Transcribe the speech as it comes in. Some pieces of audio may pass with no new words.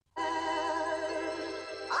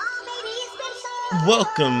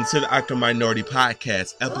Welcome to the Actor Minority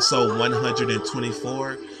Podcast, episode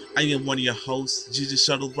 124. I am one of your hosts, Jesus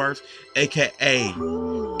Shuttleworth, aka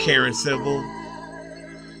Karen Civil,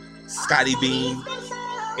 Scotty Bean,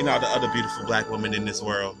 and all the other beautiful black women in this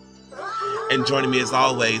world. And joining me as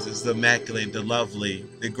always is the immaculate, the lovely,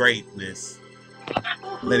 the greatness,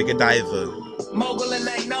 Lady Godiva. Mogul and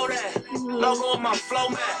they know that. Logo on my flow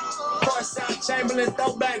mat. Cross out Chamberlain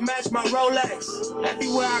throwback match my Rolex.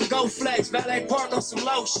 Everywhere I go flex. Valet park on some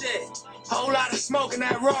low shit. Whole lot of smoke in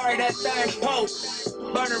that Rory, that thing post.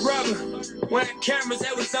 Burning rubber. Wearing cameras,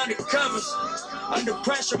 that was undercovers. Under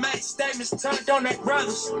pressure, made statements turned on their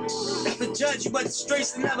brothers. Never judge you, but the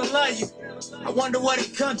streets will never love you. I wonder what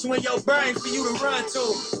it comes to in your brain for you to run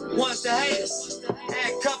to. Ones to hate us,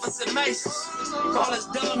 handcuff and maces. Call us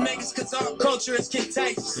dumb niggas cause our culture is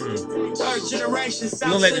contagious. Third generation,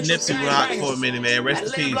 South We're gonna let the Central Nipsey rock gangbangers. for a minute, man. Rest in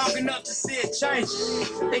I peace. live long enough to see it change.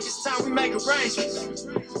 Think it's time we make arrangements.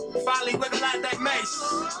 Finally wiggle out that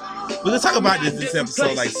mace. We're gonna talk about this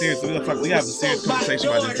episode, like seriously. We have a serious conversation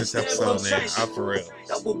about this episode, man. For real.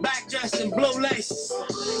 Double back dressed in blue laces.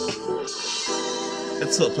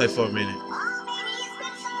 Let's play for a minute.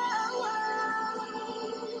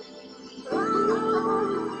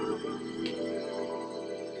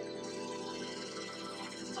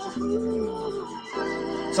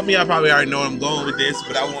 Some of y'all probably already know where I'm going with this,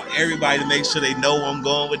 but I want everybody to make sure they know where I'm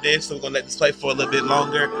going with this. So we're gonna let this play for a little bit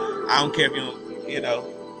longer. I don't care if you don't,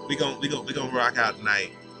 we gonna rock out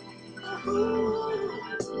tonight.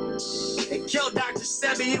 They killed Dr.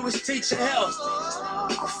 Sebi, he was teaching health.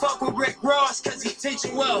 I fuck with Rick Ross cause he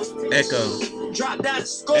teaching wealth. Echo. Drop out of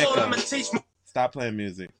school, Echo. I'ma teach my... Stop playing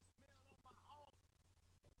music.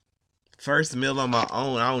 First meal on my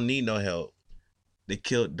own, I don't need no help. They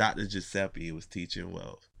killed Dr. Giuseppe, he was teaching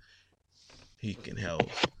wealth. He can help.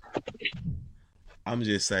 I'm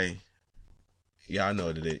just saying, y'all know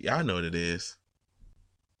what it is. Y'all know what it is.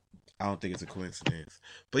 I don't think it's a coincidence.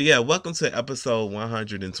 But yeah, welcome to episode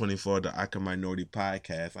 124 of the Actor Minority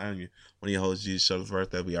Podcast. I'm one of your hosts, Jesus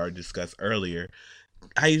Shuttleworth, that we already discussed earlier.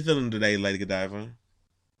 How you feeling today, Lady Godiva?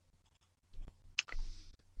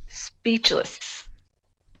 Speechless.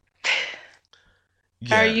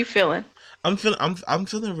 Yeah. How are you feeling? I'm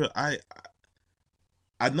feeling real. I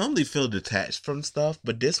normally feel detached from stuff,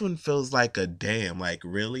 but this one feels like a damn. Like,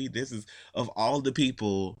 really, this is, of all the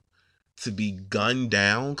people to be gunned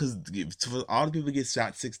down, because for all the people to get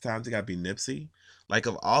shot 6 times, it gotta be Nipsey. Like,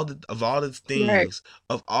 of all the things, Right.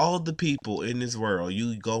 of all the people in this world,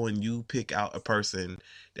 you go and you pick out a person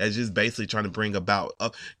that's just basically trying to bring about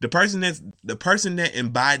the person that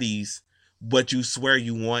embodies what you swear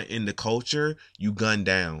you want in the culture. You gun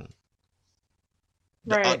down.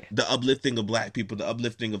 Right. The uplifting of black people, the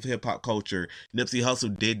uplifting of hip hop culture. Nipsey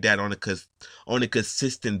Hussle did that on a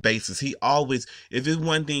consistent basis. He always, if it's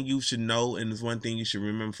one thing you should know and it's one thing you should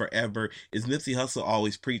remember forever, is Nipsey Hussle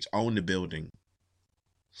always preach on the building.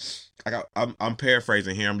 I'm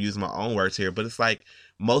paraphrasing here. I'm using my own words here, but it's like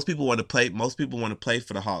most people want to play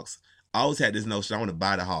for the Hawks. I always had this notion I want to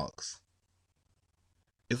buy the Hawks.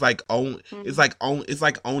 It's like own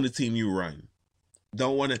the team you run.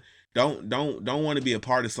 Don't want to be a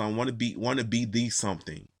part of something. Want to be the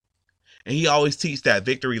something. And he always teach that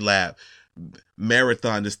victory lap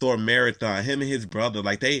marathon, the store marathon. Him and his brother,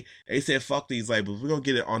 like they said, fuck these labels. We're gonna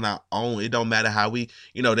get it on our own. It don't matter how we,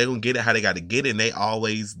 they're gonna get it how they got to get it. And they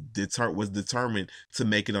always was determined to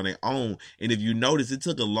make it on their own. And if you notice, it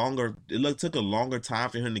took a longer time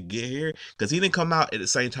for him to get here, because he didn't come out at the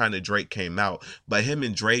same time that Drake came out. But him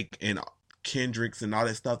and Drake and Kendricks and all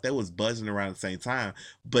that stuff, that was buzzing around the same time.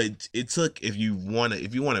 But it took, if you want to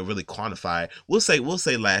really quantify it, we'll say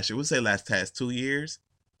last 2 years.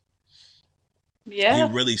 Yeah.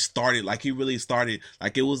 He really started like it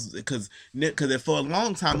was, because for a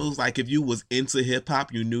long time it was like, if you was into hip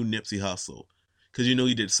hop, you knew Nipsey Hussle, because you knew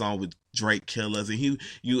he did a song with Drake Killers, and you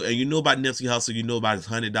knew about Nipsey Hussle, you knew about his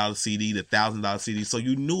 $100 CD, the $1,000 CD, so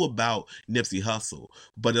you knew about Nipsey Hussle.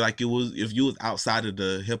 But like, it was, if you was outside of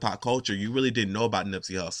the hip hop culture, you really didn't know about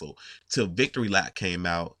Nipsey Hussle till Victory Lap came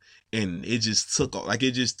out. And it just took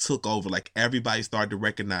over. Like, everybody started to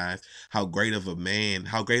recognize how great of a man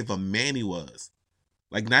he was.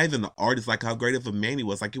 Like, not even the artist, like how great of a man he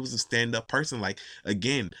was. Like, he was a stand-up person. Like,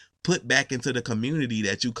 again, put back into the community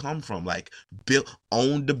that you come from. Like,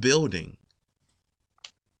 own the building.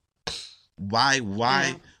 Why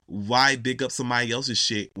big up somebody else's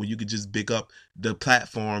shit when you could just big up the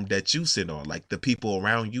platform that you sit on, like the people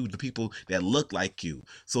around you, the people that look like you?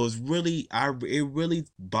 So it really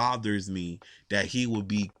bothers me that he would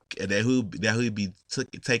be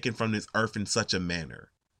taken from this earth in such a manner.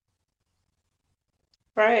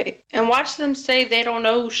 Right. And watch them say they don't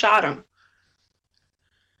know who shot him.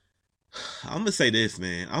 I'm gonna say this,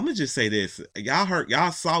 man. I'm gonna just say this.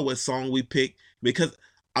 Y'all saw what song we picked because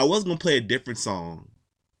I was gonna play a different song,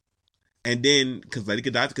 and then because Lady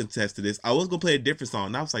Godiva contest to this, I was gonna play a different song.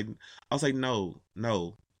 And I was like, no,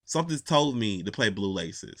 no. Something's told me to play Blue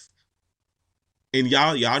Laces. And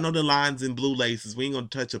y'all know the lines in Blue Laces. We ain't gonna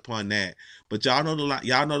touch upon that, but y'all know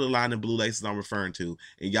the line in Blue Laces I'm referring to,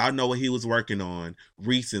 and y'all know what he was working on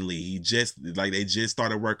recently. He just like they just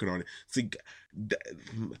started working on it. See,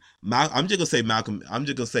 I'm just gonna say Malcolm. I'm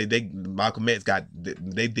just gonna say Malcolm X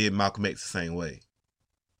they did Malcolm X the same way.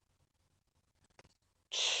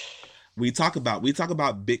 We talk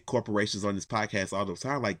about big corporations on this podcast all the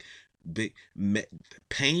time. Like big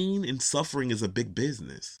pain and suffering is a big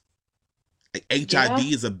business. Like HIV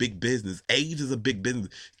is a big business. AIDS is a big business.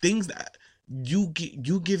 Things that you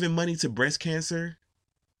giving money to breast cancer.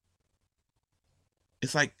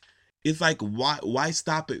 It's like why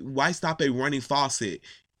stop it? Why stop a running faucet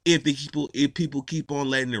if people keep on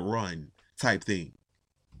letting it run type thing.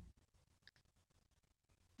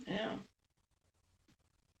 Yeah.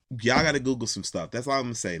 Y'all gotta Google some stuff. That's all I'm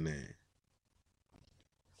gonna say, man.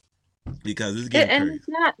 Because it's getting And crazy.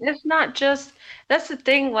 it's not just that's the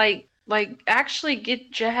thing, like actually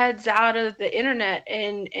get your heads out of the internet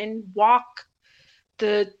and walk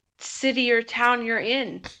the city or town you're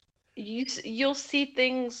in. You'll see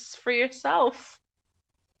things for yourself.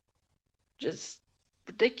 Just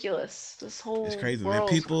ridiculous. This It's whole crazy, man.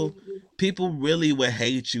 world's People really would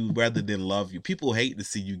hate you rather than love you. People hate to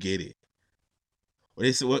see you get it.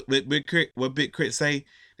 What Big Crit say?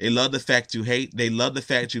 They love the fact you hate. They love the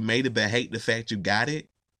fact you made it, but hate the fact you got it.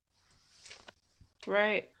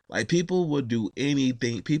 right. Like people will do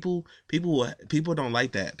anything. People don't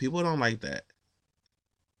like that. People don't like that.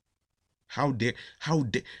 How dare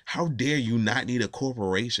you not need a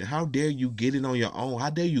corporation? How dare you get it on your own? How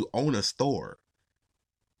dare you own a store?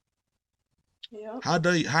 Yeah. How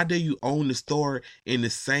dare you own the store in the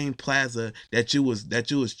same plaza that you was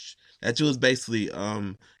basically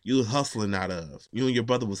you was hustling out of. You and your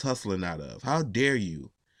brother was hustling out of. How dare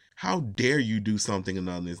you? How dare you do something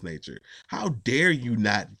of this nature? How dare you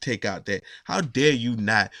not take out that? How dare you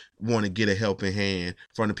not want to get a helping hand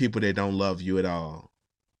from the people that don't love you at all?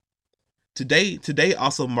 Today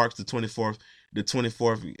also marks the 24th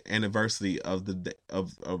anniversary of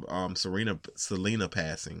Selena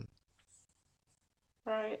passing.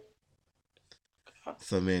 Right.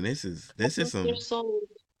 So man, this is some. So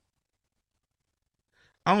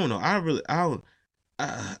I don't know. I don't.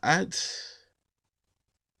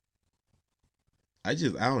 I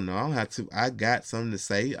don't know. I don't have to. I got something to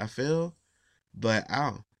say. I feel, but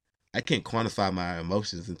I can't quantify my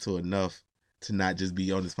emotions into enough to not just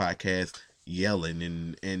be on this podcast yelling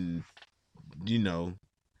and you know,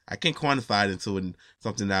 I can't quantify it into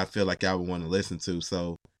something that I feel like I would want to listen to.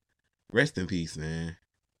 So rest in peace, man.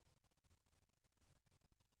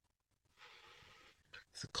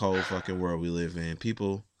 It's a cold fucking world we live in.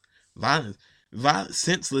 People,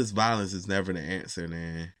 senseless violence is never the answer,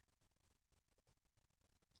 man.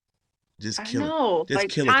 I know, just like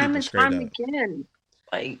killing time people and straight time up. again.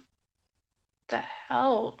 Like the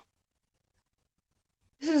hell?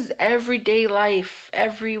 This is everyday life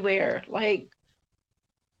everywhere. Like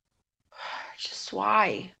just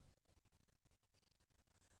why?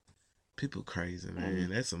 People crazy,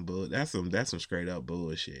 man. That's some bull. That's some straight up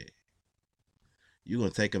bullshit. You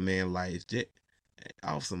gonna take a man life just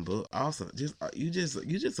off some bull? Awesome. You just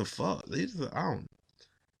a fuck. I don't.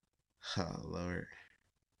 Oh Lord.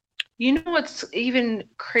 You know what's even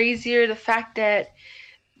crazier? The fact that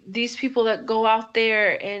these people that go out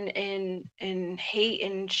there and hate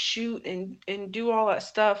and shoot and do all that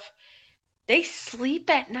stuff, they sleep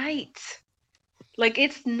at night. Like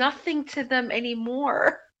it's nothing to them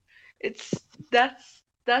anymore. It's that's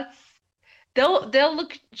they'll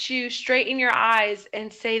look at you straight in your eyes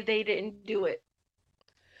and say they didn't do it.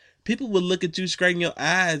 People would look at you straight in your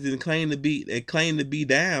eyes and claim to be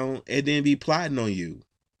down and then be plotting on you.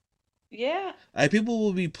 Yeah. Like people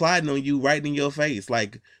will be plotting on you right in your face.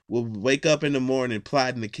 Like will wake up in the morning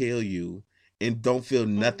plotting to kill you and don't feel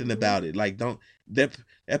nothing about it. Like don't that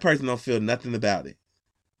person don't feel nothing about it.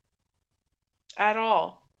 At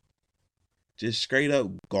all. Just straight up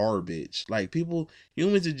garbage. Like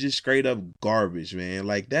humans are just straight up garbage, man.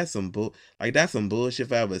 Like that's some bullshit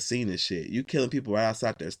if I ever seen this shit. You killing people right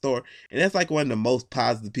outside their store, and that's like one of the most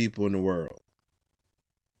positive people in the world.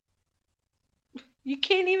 You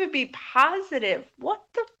can't even be positive. What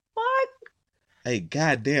the fuck? Hey,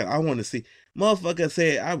 goddamn, I want to see. Motherfucker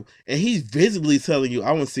said, and he's visibly telling you,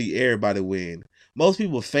 I want to see everybody win. Most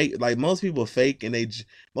people fake, like most people fake and they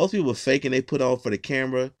put on for the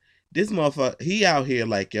camera. This motherfucker, he out here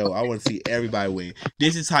like, yo, I want to see everybody win.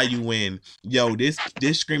 This is how you win. Yo, this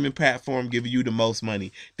streaming platform give you the most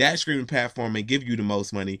money. That streaming platform may give you the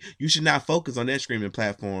most money. You should not focus on that streaming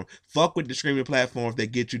platform. Fuck with the streaming platforms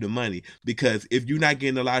that get you the money. Because if you're not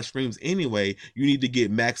getting a lot of streams anyway, you need to get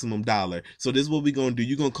maximum dollar. So this is what we gonna do.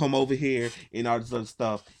 You gonna come over here and all this other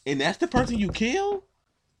stuff, and that's the person you kill.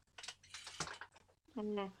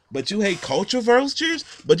 But you hate culture vultures,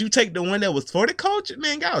 but you take the one that was for the culture?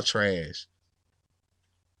 Man, y'all trash.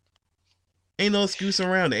 Ain't no excuse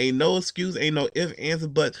around it. Ain't no excuse, ain't no if, answer,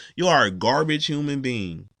 but you are a garbage human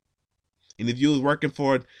being. And if you was working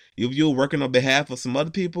on behalf of some other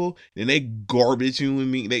people, then they garbage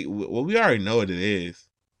human being. Well, we already know what it is.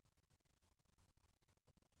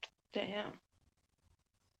 Damn.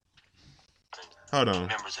 Hold on.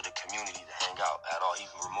 Members of the community to hang out at all. He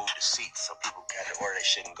removed the seats so people had to where they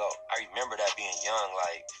shouldn't go. I remember that being young,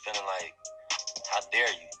 like feeling like, how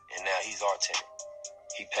dare you? And now he's our tenant.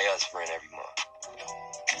 He pay us rent every month.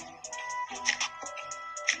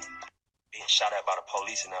 Being shot at by the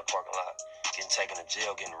police in that parking lot, getting taken to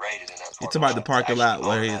jail, getting raided in that parking lot. You talking about the parking lot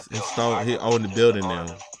where he owned the building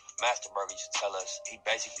now. Master Burger used to tell us he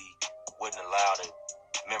basically wouldn't allow the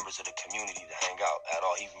members of the community to hang out at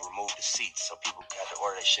all. He removed the seats so people had to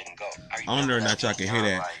order they shouldn't go. I don't know if y'all can hear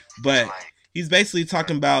that, but he's basically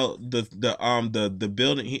talking about the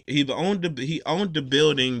building. He owned the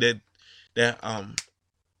building that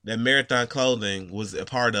Marathon Clothing was a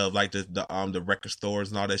part of, like the record stores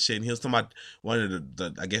and all that shit. And he was talking about one of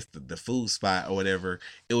the food spot or whatever.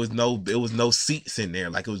 It was no seats in there.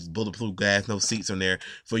 Like, it was bulletproof glass, no seats in there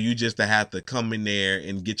for you just to have to come in there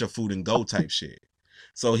and get your food and go type shit.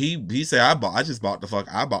 So he said, I bought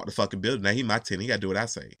the fucking building. Now he my tenant. He gotta do what I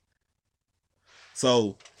say.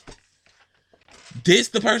 So this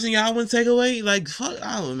the person y'all want to take away? Like, fuck,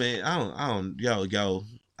 I don't know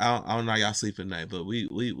how y'all sleep at night, but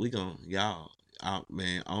we gonna y'all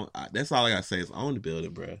man. That's all I gotta say is own the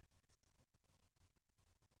building, bro.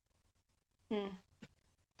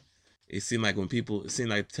 It seemed like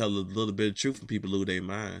tell a little bit of truth when people lose their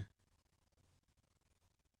mind.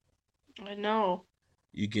 I know.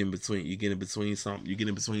 You get in between something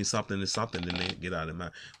and something, then they get out of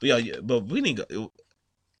mind. But but we need go.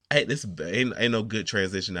 Hey, this ain't no good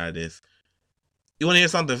transition out of this. You want to hear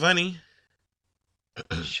something funny?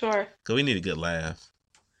 Sure. Cause we need a good laugh.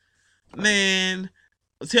 Man,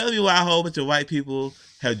 tell me why a whole bunch of white people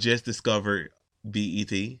have just discovered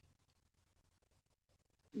BET.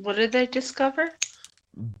 What did they discover?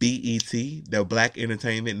 BET, the Black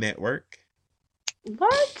Entertainment Network.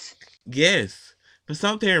 What? Yes. For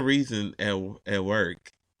some damn reason at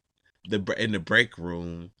work, in the break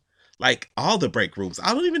room, like all the break rooms,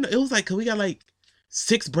 I don't even know. It was like, cause we got like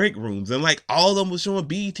 6 break rooms, and like all of them was showing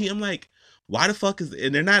BET. I'm like, why the fuck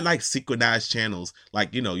and they're not like synchronized channels,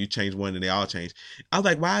 like, you know, you change one and they all change. I was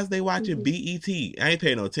like, why is they watching BET? I ain't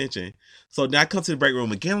paying no attention. So now I come to the break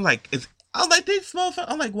room again. I'm like, I was like, this motherfucker.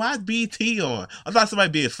 I'm like, why is BET on? I thought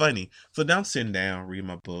somebody being funny. So now I'm sitting down reading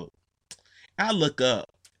my book. I look up.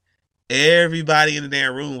 Everybody in the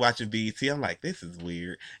damn room watching BET. I'm like, this is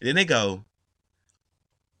weird. And then they go,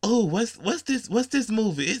 oh, what's this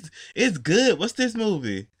movie? It's good. What's this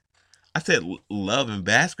movie? I said, Love and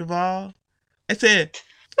Basketball. I said,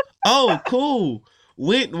 oh, cool.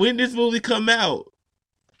 When this movie come out?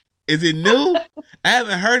 Is it new? I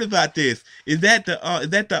haven't heard about this. Is that the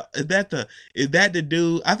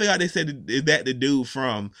dude? I forgot they said, is that the dude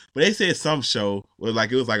from? But they said some show where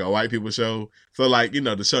like it was like a white people show. So like, you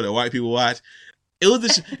know, the show that white people watch. It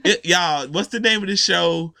was y'all. What's the name of the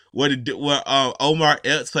show where Omar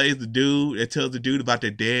Epps plays the dude that tells the dude about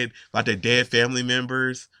their dead family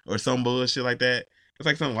members or some bullshit like that? It's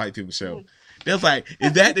like some white people show. They was like,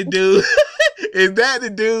 is that the dude? Is that the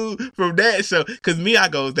dude from that show? Because I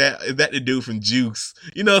go, is that the dude from Juice?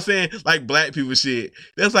 You know what I'm saying? Like black people shit.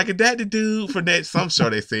 They was like, is that the dude from that some show?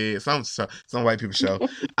 They said some white people show.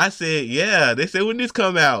 I said, yeah. They said, when this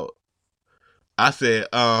come out? I said,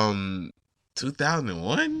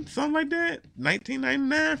 2001, something like that.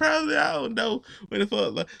 1999, probably. I don't know when the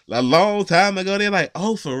fuck. A long time ago. They're like,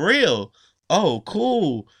 oh, for real? Oh,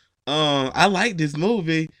 cool. I like this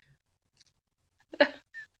movie.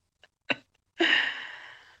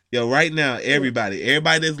 Yo, right now, everybody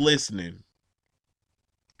that's listening,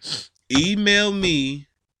 email me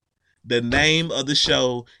the name of the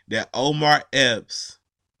show that Omar Epps.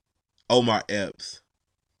 Not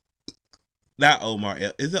Omar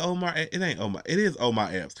Epps. Is it Omar? It ain't Omar. It is Omar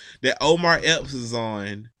Epps. That Omar Epps is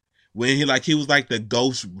on, when he was like the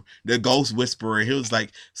ghost whisperer. He was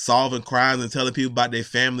like solving crimes and telling people about their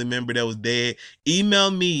family member that was dead. Email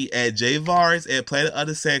me at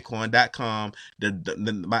jvars@planetofthesandcorn.com.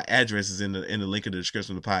 My address is in the link in the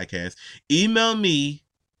description of the podcast. Email me.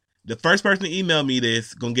 The first person to email me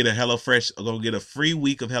this gonna get a free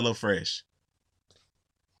week of HelloFresh.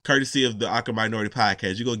 Courtesy of the Awkward Minority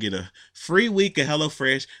Podcast. You're going to get a free week of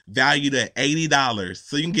HelloFresh valued at $80.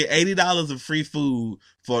 So you can get $80 of free food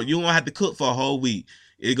you won't have to cook for a whole week.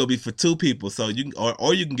 It's going to be for 2 people. So you can,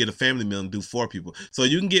 or you can get a family meal and do 4 people. So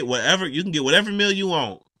you can get whatever meal you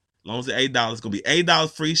want. As long as it's $8, it's going to be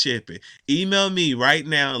 $8 free shipping. Email me right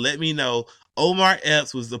now and let me know Omar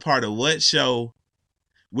Epps was a part of what show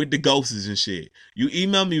with the ghosts and shit. You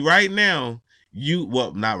email me right now.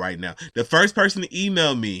 Not right now. The first person to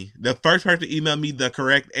email me the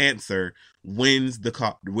correct answer wins the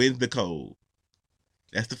code.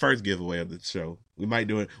 That's the first giveaway of the show. We might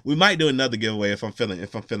do another giveaway if I'm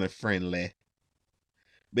feeling friendly.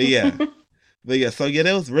 But yeah. So yeah,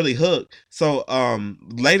 that was really hooked. So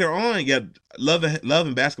later on, yeah, Love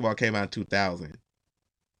and Basketball came out in 2000.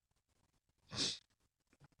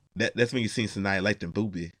 That's when you seen Sanaa Lathan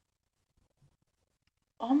Booby.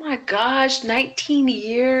 Oh my gosh, 19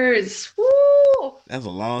 years. Woo! That was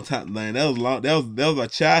a long time, man. That was my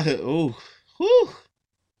childhood. Ooh. Whew.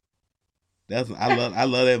 I love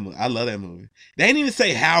that movie. I love that movie. They ain't even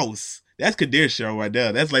say House. That's Kadir's show right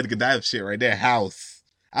there. That's Lady Godiva shit right there. House.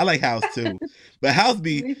 I like House too. But House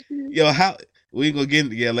be how we ain't gonna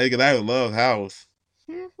get Lady Godiva love House.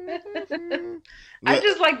 I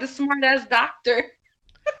just like the smart ass doctor.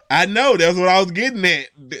 I know, that's what I was getting at.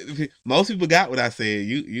 Most people got what I said.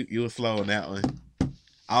 You were slow on that one.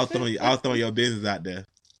 I was throwing your business out there.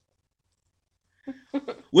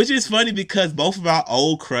 Which is funny because both of our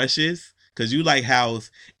old crushes, because you like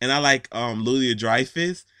House and I like Lulia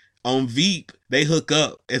Dreyfus, on Veep, they hook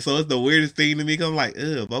up. And so it's the weirdest thing to me because I'm like,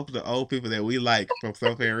 ugh, both of the old people that we like from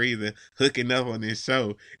some reason hooking up on this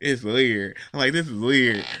show. It's weird. I'm like, this is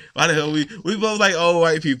weird. Why the hell we both like old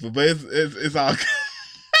white people, but it's all good.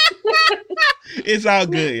 It's all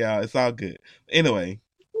good, y'all. It's all good. Anyway.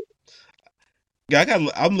 Yeah,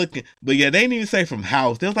 I'm looking, but yeah, they didn't even say from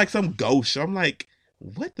House. There was like some ghost show. I'm like,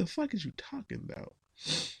 what the fuck is you talking about?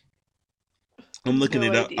 I'm looking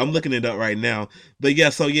it up. Idea. I'm looking it up right now. But yeah,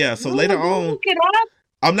 so later on, look it up.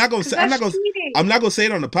 I'm not gonna say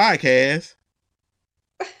it on the podcast.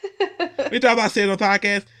 We talking about saying it on the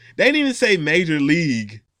podcast. They didn't even say Major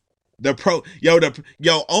League.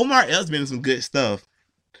 Omar Epps been in some good stuff.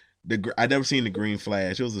 I never seen The Green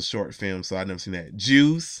Flash. It was a short film, so I never seen that.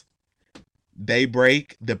 Juice,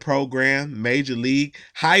 Daybreak, The Program, Major League,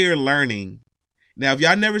 Higher Learning. Now, if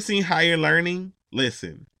y'all never seen Higher Learning,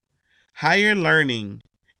 listen. Higher Learning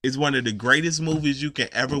is one of the greatest movies you can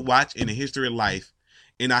ever watch in the history of life.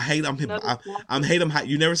 And I hate them.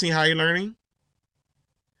 You never seen Higher Learning?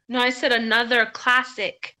 No, I said another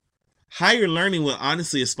classic. Higher Learning will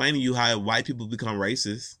honestly explain to you how white people become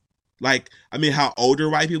racist. How older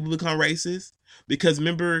white people become racist. Because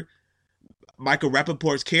remember, Michael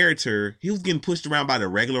Rappaport's character, he was getting pushed around by the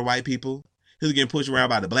regular white people. He was getting pushed around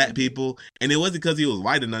by the black people. And it wasn't because he was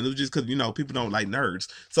white or nothing. It was just because, people don't like nerds.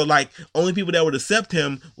 So, only people that would accept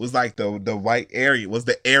him was, the white area, was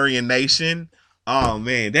the Aryan Nation. Oh,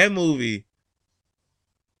 man, that movie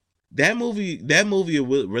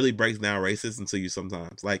really breaks down racism to you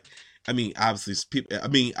sometimes. Obviously,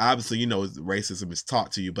 racism is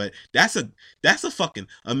taught to you, but that's a fucking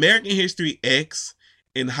American History X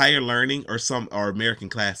and Higher Learning or American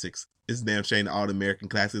Classics. It's damn shame all the American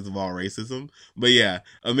classics of all racism, but yeah,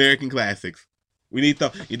 American classics. We need to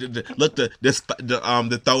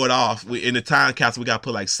throw it off. In the time capsule, we gotta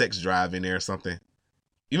put Sex Drive in there or something.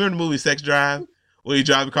 You remember the movie Sex Drive? Where you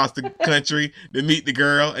drive across the country to meet the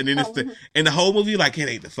girl, and then and the whole movie it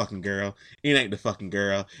ain't the fucking girl. It ain't the fucking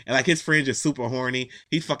girl. And his friends are super horny.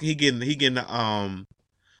 He getting the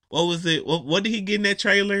what was it? What did he get in that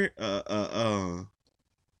trailer?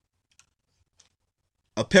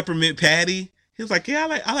 A peppermint patty. He was like,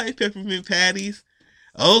 yeah, I like peppermint patties.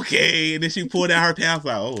 Okay, and then she pulled out her pants.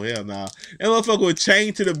 Oh hell no! That motherfucker was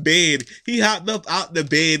chained to the bed. He hopped up out the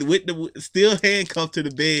bed with still handcuffed to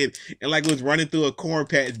the bed, and was running through a corn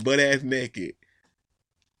patch, butt ass naked.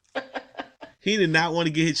 He did not want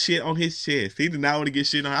to get his shit on his chest. He did not want to get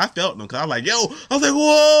shit on. I felt him because I was like,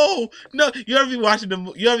 whoa, no! You ever be watching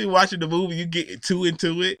the movie? You get too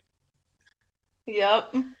into it.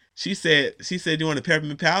 Yep. She said, you want a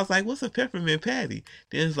peppermint patty? I was like, what's a peppermint patty?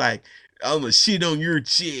 Then it's like, I'm gonna shit on your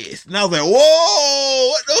chest. And I was like, whoa,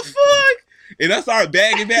 what the fuck? And I started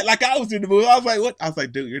bagging back like I was in the movie. I was like, what? I was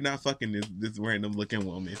like, dude, you're not fucking this random looking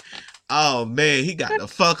woman. Oh man, he got the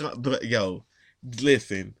fuck up. But yo,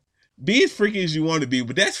 listen, be as freaky as you want to be,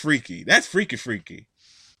 but that's freaky. That's freaky.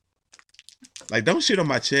 Like, don't shit on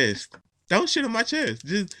my chest. Don't shit on my chest.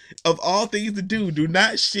 Just of all things to do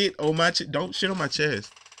not shit on my chest. Don't shit on my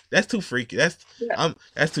chest. That's too freaky. That's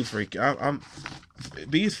too freaky. I'm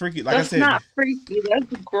be as freaky. Like that's I said, not freaky. That's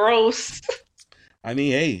gross. I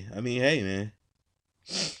mean, hey, man.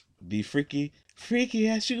 Be freaky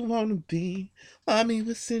as you wanna be. Mommy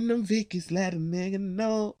was in them Vickies, let a nigga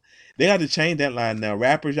know. They got to change that line now.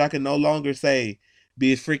 Rappers, y'all can no longer say,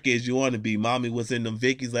 be as freaky as you wanna be. Mommy was in them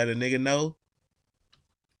Vickies, let a nigga know.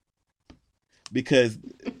 Because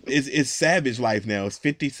it's Savage life now. It's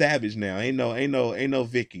 50 Savage now. Ain't no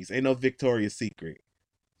Vickies. Ain't no Victoria's Secret.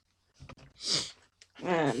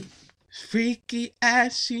 Man. Freaky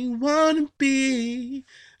as she wanna be.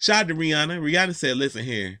 Shout out to Rihanna. Rihanna said, listen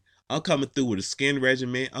here. I'm coming through with a skin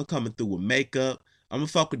regimen. I'm coming through with makeup. I'm gonna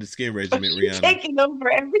fuck with the skin regimen, Rihanna. Taking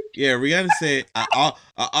over everything. Yeah, Rihanna said,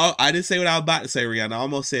 I didn't say what I was about to say, Rihanna. I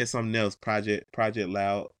almost said something else. Project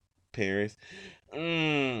Loud, Paris. You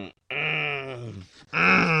know,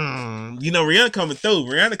 Rihanna coming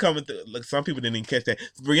through. Look, some people didn't even catch that.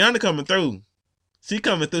 Rihanna coming through. She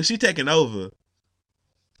coming through. She taking over.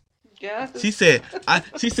 Yeah. She said,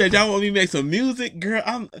 y'all want me to make some music? Girl,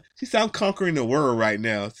 I'm conquering the world right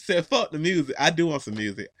now. She said, fuck the music. I do want some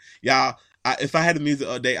music. Y'all, if I had a music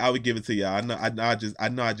update, I would give it to y'all. I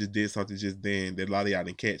know I just did something just then that a lot of y'all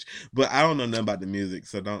didn't catch. But I don't know nothing about the music,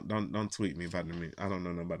 so don't tweet me about the music. I don't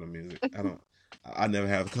know nothing about the music. I've never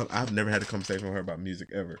had a conversation with her about music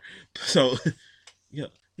ever. So, yo,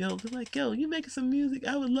 be like, yo, you making some music?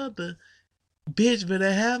 I would love to. Bitch, but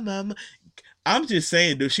I have my. I'm just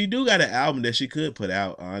saying, dude. She do got an album that she could put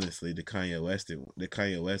out. Honestly, the Kanye West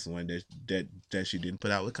one that she didn't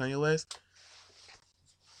put out with Kanye West.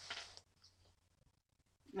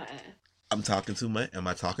 I'm talking too much. Am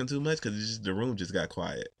I talking too much? Because the room just got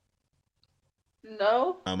quiet.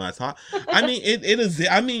 No. Am I talking? I mean, it is.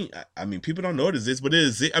 I mean, people don't know it exists, but it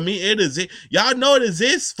is. I mean, it is. Y'all know it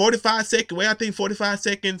exists. 45 seconds. Where I think 45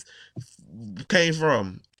 seconds came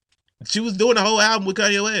from. She was doing the whole album with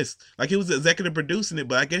Kanye West. Like, he was executive producing it,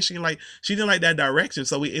 but I guess she didn't like that direction,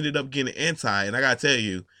 so we ended up getting Anti. And I gotta tell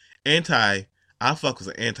you, Anti, I fuck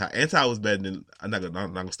with Anti. Anti was better than I'm not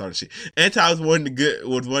gonna start the shit. Anti was one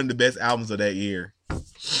of the best albums of that year.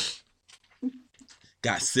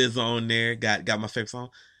 Got SZA on there. Got my favorite song.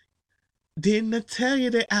 Didn't I tell you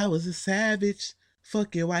that I was a savage?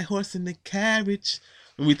 Fuck your white horse in the carriage.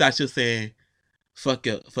 And we thought she was saying, fuck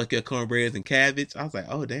your cornbreads and cabbage. I was like,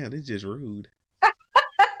 oh damn, this is just rude.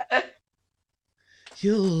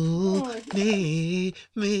 You need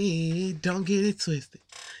me, don't get it twisted.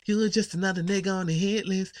 You just another nigga on the hit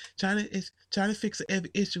list, trying to fix every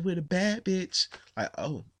issue with a bad bitch. Like,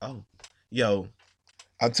 oh, yo,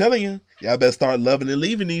 I'm telling you, y'all better start loving and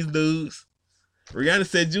leaving these dudes. Rihanna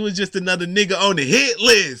said you was just another nigga on the hit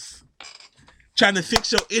list, trying to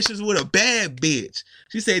fix your issues with a bad bitch.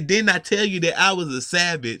 She said, didn't I tell you that I was a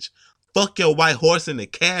savage? Fuck your white horse in the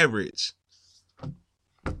carriage.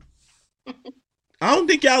 I don't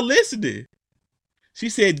think y'all listening. She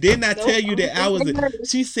said, didn't I tell you that I was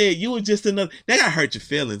she said you were just another. That gotta hurt your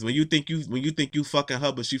feelings when you think you fucking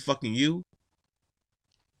her, but she fucking you.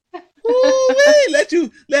 Ooh,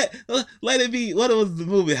 man, let it be. What was the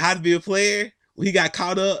movie? How to Be a Player? When he got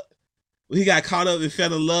caught up and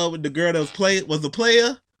fell in love with the girl that was a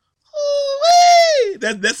player. Ooh,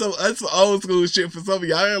 that's some old school shit for some of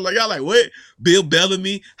y'all. Y'all like, what? Bill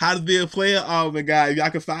Bellamy, How to Be a Player? Oh my god, if y'all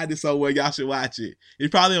can find it somewhere, y'all should watch it. It's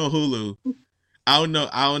probably on Hulu. I don't know.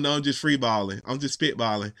 I'm just freeballing. I'm just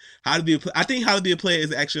spitballing. I think How to Be a Player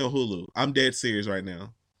is actually on Hulu. I'm dead serious right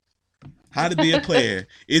now. How to Be a Player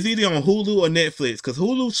is either on Hulu or Netflix, because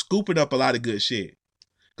Hulu's scooping up a lot of good shit.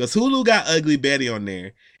 Because Hulu got Ugly Betty on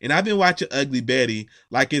there, and I've been watching Ugly Betty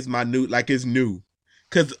like it's new.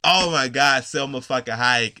 Because, oh my god, Selma fucking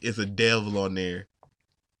Hayek is a devil on there.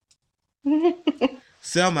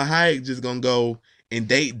 Selma Hayek just gonna go and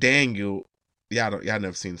date Daniel. Y'all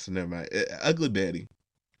never seen this, so never mind. Ugly Betty.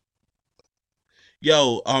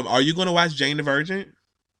 Yo, are you gonna watch Jane the Virgin?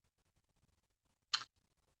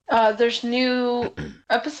 There's new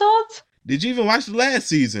episodes? Did you even watch the last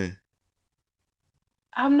season?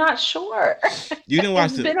 I'm not sure. You didn't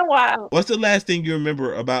watch it. It's been a while. What's the last thing you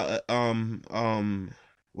remember about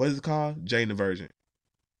what is it called? Jane the Virgin.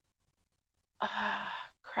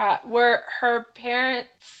 Crap. Where her parents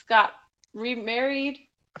got remarried.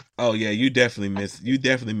 Oh yeah, you definitely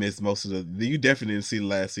missed most of you definitely didn't see the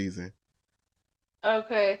last season.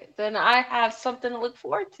 Okay, then I have something to look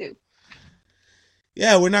forward to.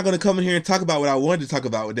 Yeah, we're not gonna come in here and talk about what I wanted to talk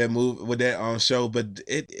about with that move with that show, but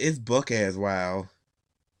it's buck ass wow.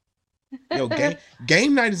 Yo,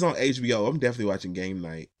 game night is on HBO. I'm definitely watching game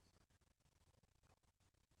night.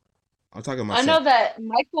 I'm talking I myself. know that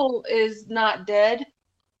Michael is not dead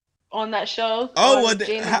on that show Oh, on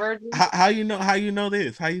Jane the Virgin. how you know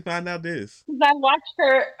this? How you find out this? 'Cause I watch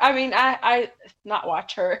her. I mean, I not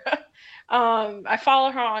watch her. I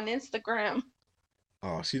follow her on Instagram.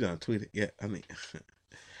 Oh, she done tweeted. Yeah, I mean,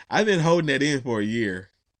 I've been holding that in for a year.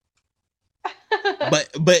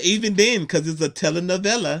 But even then, because it's a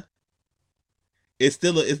telenovela, it's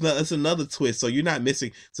still it's another twist. So you're not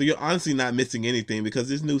missing. So you're honestly not missing anything because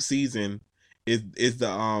this new season is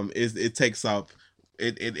the is it takes up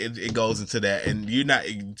it goes into that, and you're not,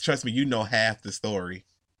 trust me, you know half the story.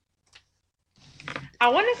 I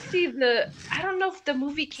want to see the. I don't know if the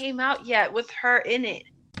movie came out yet with her in it.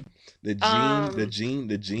 The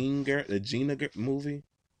Gina movie.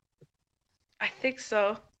 I think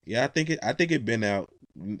so. Yeah, I think it been out.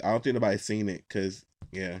 I don't think nobody's seen it because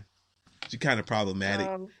yeah, she's kind of problematic.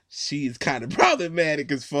 She's kind of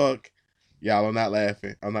problematic as fuck. Y'all, I'm not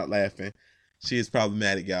laughing. I'm not laughing. She is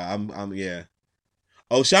problematic, y'all. I'm yeah.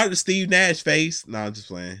 Oh, shout out to Steve Nash face. No, I'm just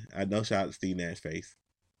playing. I know shout out to Steve Nash face.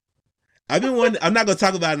 I've been wondering, I'm not gonna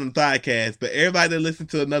talk about it on the podcast, but everybody that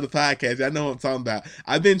listens to another podcast, I know what I'm talking about.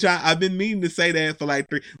 I've been meaning to say that for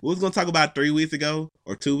like we was gonna talk about it 3 weeks ago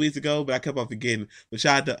or 2 weeks ago, but I kept on forgetting. But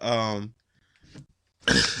shout out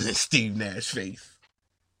to Steve Nash face.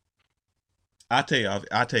 I'll tell y'all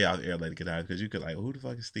the air later get out because you could like, who the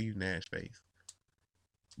fuck is Steve Nash face?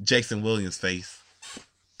 Jason Williams face.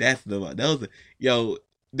 That's the one. Yo,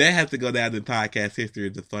 that has to go down in podcast history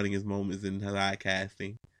as the funniest moments in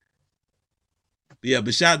podcasting. Yeah,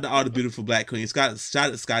 but shout out to all the beautiful black queens. Shout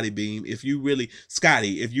out to Scotty Beam. If you really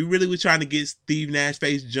were trying to get Steve Nash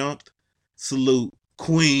face jumped, salute.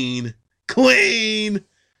 Queen.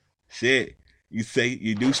 Shit. You say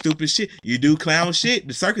you do stupid shit, you do clown shit,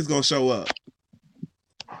 the circus gonna show up.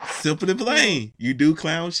 Simple and plain. You do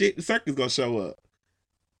clown shit, the circus gonna show up.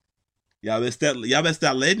 Y'all better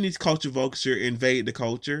stop letting these culture vulture invade the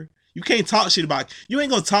culture. You ain't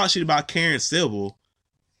gonna talk shit about Karen Civil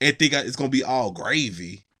and think it's gonna be all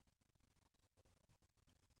gravy.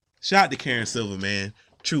 Shout out to Karen Silver, man.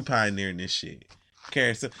 True pioneer in this shit.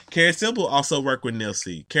 Karen Silver also worked with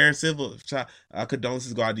Nipsey. Karen Silver,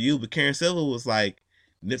 condolences go out to you, but Karen Silver was like,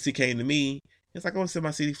 Nipsey came to me. It's like, I want to sell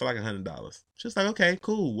my CD for like $100. She's like, okay,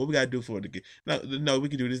 cool. What we gotta do for it to get? No, we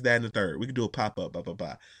can do this, that, and the third. We can do a pop up, blah blah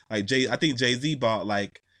blah. Like I think Jay-Z bought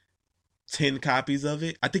like 10 copies of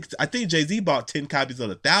it. I think Jay-Z bought 10 copies of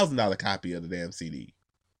the $1,000 copy of the damn CD.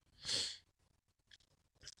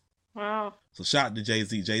 Wow. So shout out to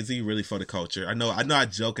Jay-Z. Jay-Z really for the culture. I know I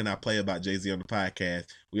joke and I play about Jay-Z on the podcast.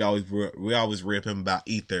 We always rip him about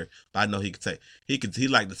Ether, but I know he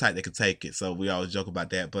like the type that could take it. So we always joke about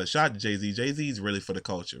that. But shout out to Jay-Z. Jay-Z's really for the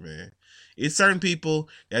culture, man. It's certain people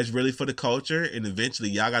that's really for the culture, and eventually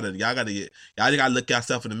y'all gotta look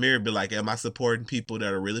yourself in the mirror and be like, am I supporting people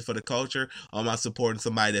that are really for the culture, or am I supporting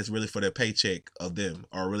somebody that's really for their paycheck of them,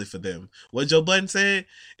 or really for them? What Joe Budden said,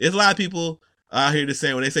 there's a lot of people out here to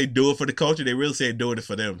say when they say do it for the culture, they really say doing it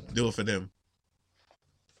for them. Do it for them.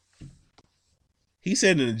 He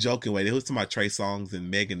said in a joking way, they was talking about Trey Songz and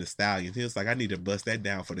Megan Thee Stallion. He was like, I need to bust that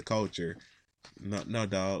down for the culture. No,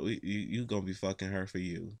 dog. You gonna be fucking her for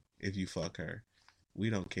you if you fuck her. We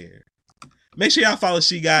don't care. Make sure y'all follow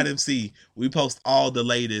She God MC. We post all the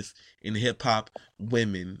latest in hip hop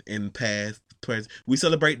women in past, present. We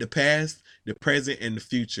celebrate the past, the present, and the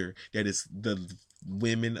future. That is the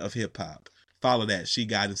women of hip hop. Follow that. She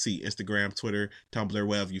God MC. Instagram, Twitter, Tumblr,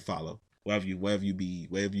 wherever you follow. Wherever you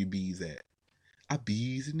bees at. I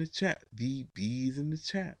bees in the chat. Bees in the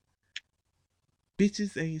chat.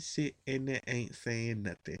 Bitches ain't shit and they ain't saying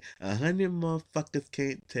nothing. 100 motherfuckers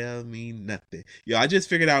can't tell me nothing. Yo, I just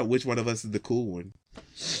figured out which one of us is the cool one.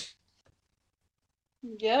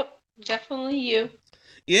 Yep, definitely you.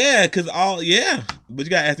 Yeah, but you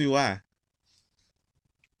gotta ask me why.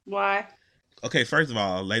 Why? Okay, first of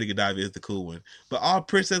all, Lady Godiva is the cool one. But all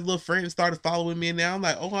Princess little friends started following me, and now I'm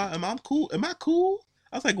like, oh, am I cool? Am I cool?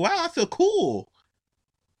 I was like, wow, I feel cool.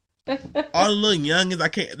 All the little youngins,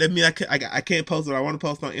 I can't post what I want to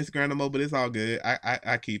post on Instagram no more, but it's all good.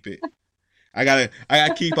 I keep it. I gotta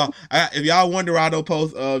keep on. If y'all wonder why I don't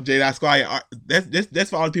post J. Squire art,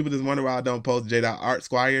 that's for all the people that wonder why I don't post J. Art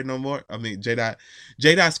Squire no more. I mean J.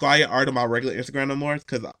 Squire art on my regular Instagram no more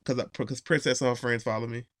because Princess and her friends follow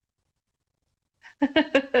me.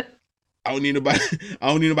 I don't need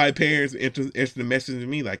nobody parents interested in messaging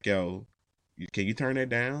me like, yo, Can you turn that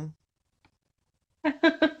down?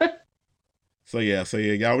 So yeah,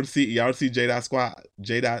 y'all would see J Dot Squire.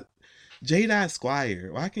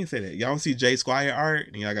 Well, I can't say that. Y'all see J Squire art,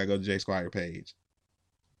 and y'all gotta go to J Squire page.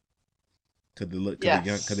 Cause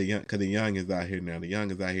the young is out here now. The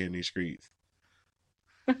young is out here in these streets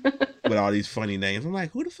with all these funny names. I'm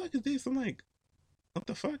like, who the fuck is this? I'm like, what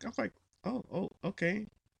the fuck? I'm like, oh, okay.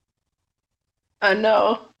 I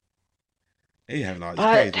know. They having all these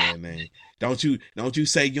crazy man names. Don't you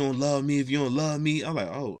say you don't love me if you don't love me? I'm like,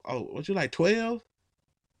 oh, what you like 12?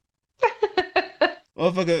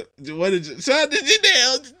 Motherfucker, what did you? Shout out to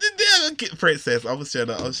Janelle, Princess. I'm gonna shut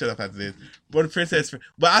up after this. But Princess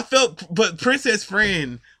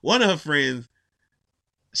friend, one of her friends,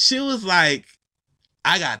 she was like,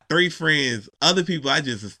 I got 3 friends. Other people I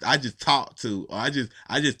just talk to, or I just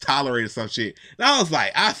tolerated some shit. And I was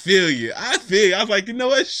like, I feel you. I was like, you know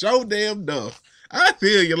what? Show damn enough. I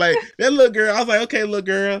feel you. Like that little girl. I was like, okay, little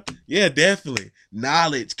girl. Yeah, definitely.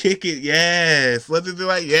 Knowledge, kick it. Yes. What's it do?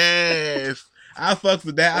 Like yes. I fucks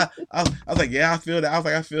with that. I was like, yeah, I feel that. I was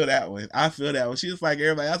like, I feel that one. She was like,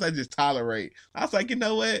 everybody else, I just tolerate. I was like, you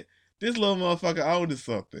know what? This little motherfucker owns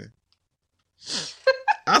something.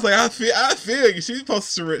 I was like, I feel you. She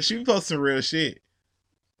posted some real shit.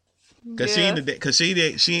 Cause she ain't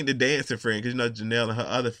the dancing friend. Cause you know Janelle and her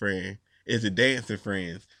other friend is the dancing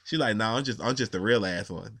friends. She like, no, I'm just the real ass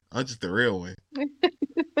one. I'm just the real one.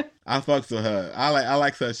 I fucks with her. I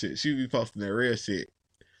like her shit. She be posting that real shit.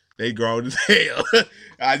 They grown as hell.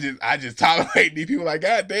 I just tolerate these people. Like,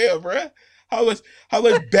 god damn, bruh. How much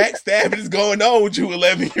backstabbing is going on with you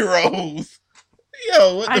 11-year-olds?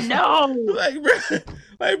 Yo, what the fuck? Know.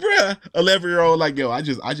 Like, bruh, 11-year-old, like, yo, I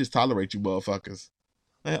just tolerate you motherfuckers.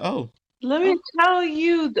 Like, oh. Let me tell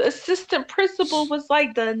you, the assistant principal was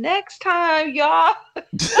like, the next time y'all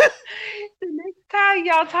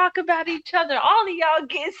talk about each other, all of y'all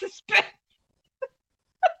get suspended.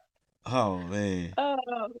 Oh man.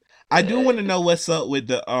 Oh, I do want to know what's up with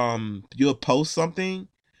the you'll post something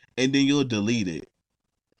and then you'll delete it.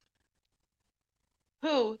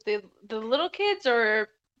 who? The little kids or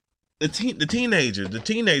The teenagers,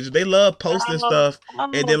 they love posting stuff,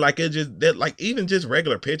 and then like even just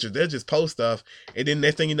regular pictures, they'll just post stuff, and then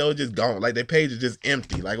next thing you know, it's just gone. Like their page is just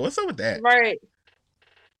empty. Like what's up with that? right?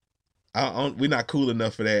 We're not cool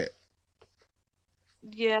enough for that.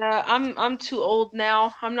 Yeah, I'm too old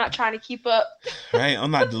now. I'm not trying to keep up. Right? I'm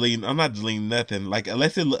not deleting nothing. Like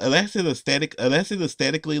unless it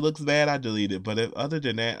aesthetically looks bad, I delete it. But other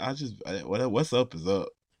than that, I just what's up is up.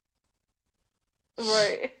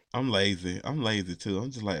 Right. I'm lazy too.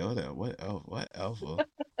 I'm just like, whatever.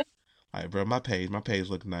 Like, bro, my page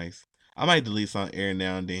look nice. I might delete something every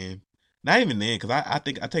now and then. Not even then, because I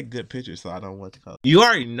think I take good pictures, so I don't want to call. You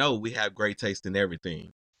already know we have great taste in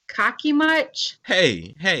everything. Cocky much?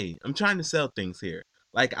 Hey, I'm trying to sell things here.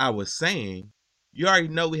 Like I was saying, you already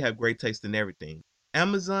know we have great taste in everything.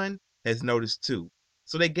 Amazon has noticed too.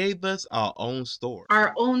 So they gave us our own store.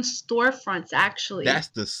 Our own storefronts, actually. That's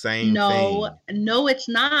the same thing. No, it's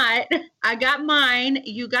not. I got mine.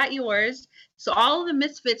 You got yours. So all of the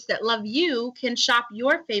misfits that love you can shop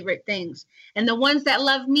your favorite things. And the ones that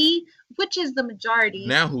love me, which is the majority.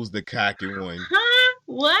 Now who's the cocky one? Huh?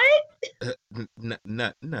 What?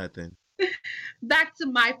 Nothing. Back to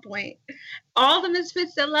my point. All the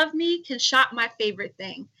misfits that love me can shop my favorite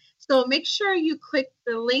thing. So make sure you click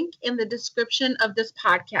the link in the description of this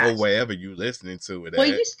podcast. Or wherever you listening to it at. Well,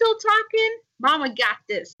 you still talking? Mama got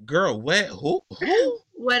this. Girl, what? Who?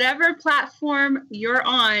 Whatever platform you're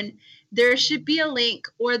on, there should be a link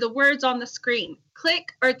or the words on the screen.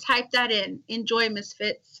 Click or type that in. Enjoy,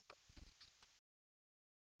 misfits.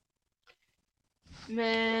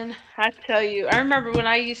 Man, I tell you, I remember when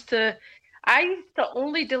I used to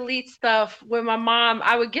only delete stuff when my mom,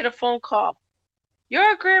 I would get a phone call.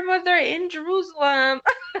 Your grandmother in Jerusalem.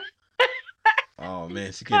 Oh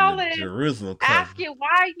man, she getting the Jerusalem cousin. Asking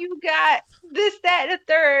why you got this, that, and the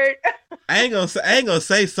third. I ain't gonna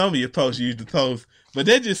say some of your posts you used to post, but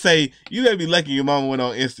they just say you better be lucky your mama went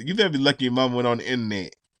on Insta. You better be lucky your mama went on the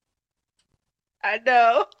internet. I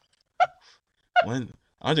know.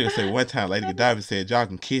 I'm just gonna say one time Lady Godiva said y'all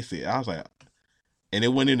can kiss it. I was like, and it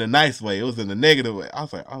wasn't in a nice way, it was in a negative way. I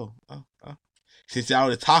was like, oh. Since y'all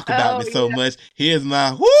would talk about me so much, here's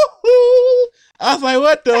my woo-hoo. I was like,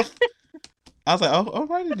 what the? I was like, oh,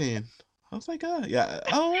 alrighty then. I was like, oh, yeah,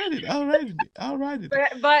 alrighty.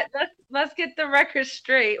 But let's get the record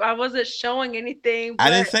straight. I wasn't showing anything. I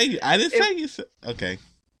didn't say you. Okay.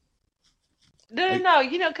 No.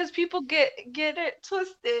 You know, because people get it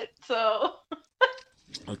twisted. So.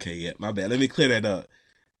 Okay, yeah, my bad. Let me clear that up.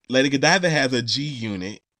 Lady Godiva has a G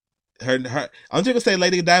unit. I'm just gonna say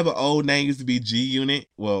Lady Godiva old name used to be G Unit.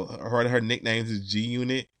 Well, her nickname is G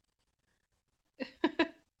Unit.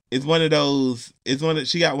 It's one of those.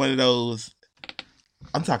 She got one of those.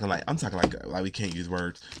 I'm talking like we can't use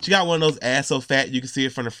words. She got one of those ass so fat you can see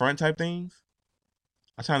it from the front type things.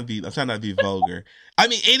 I'm trying not to be vulgar. I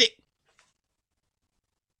mean, ain't it?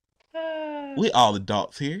 We all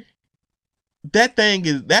adults here. That thing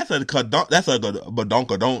that's a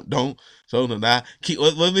badonka don't. So now keep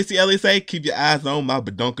what Missy Elliott say? Keep your eyes on my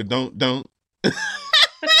badonka don't.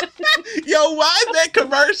 Yo, why is that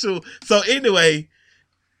commercial? So anyway,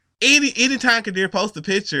 anytime Kadir posts a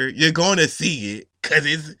picture, you're going to see it because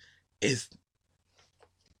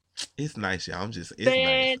it's nice, y'all. It's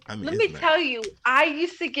Man, nice. I mean, let me tell you, I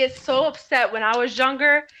used to get so upset when I was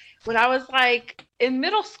younger, when I was like in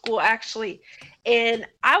middle school, actually. And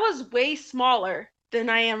I was way smaller than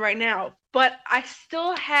I am right now, but I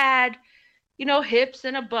still had, hips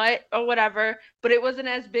and a butt or whatever, but it wasn't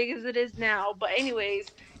as big as it is now. But anyways,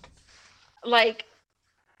 like,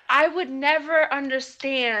 I would never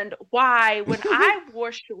understand why when I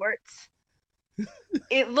wore shorts,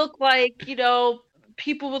 it looked like,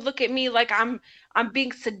 people would look at me like I'm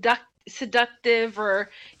being seductive or,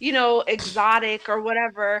 exotic or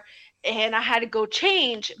whatever. And I had to go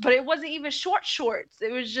change, but it wasn't even shorts.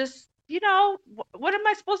 It was just, what am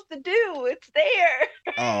I supposed to do? It's there.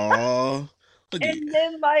 Oh. And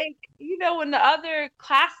then when the other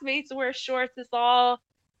classmates wear shorts,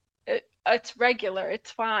 it's regular. It's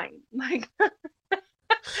fine. Like,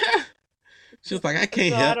 she was like, I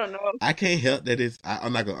can't help. I don't know. I can't help that it's.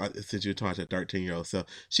 I'm not gonna since you're talking to a 13-year-old, so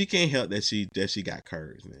she can't help that she got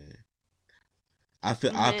curves, man. I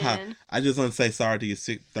just want to say sorry to your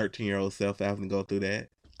 13-year-old self for having to go through that.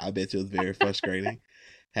 I bet you it was very frustrating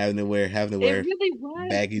having to wear really was.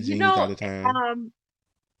 baggy jeans all the time.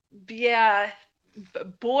 Yeah,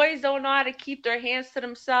 boys don't know how to keep their hands to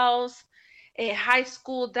themselves. In high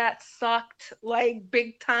school, that sucked like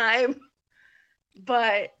big time.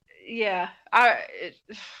 But yeah,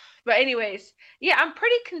 but anyways, yeah, I'm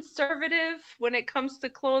pretty conservative when it comes to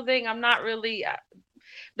clothing. I'm not really.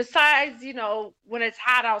 Besides, when it's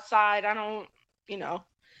hot outside, I don't,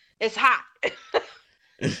 it's hot.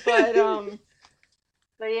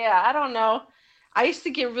 But yeah, I don't know. I used to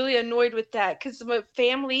get really annoyed with that because my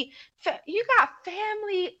family, you got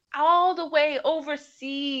family all the way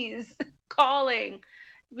overseas calling.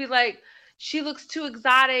 Be like, she looks too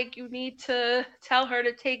exotic. You need to tell her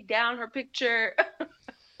to take down her picture.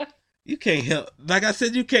 You can't help. Like I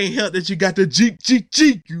said, you can't help that you got the Jeep,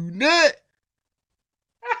 you nut.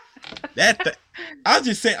 I'll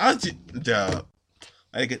just say, go.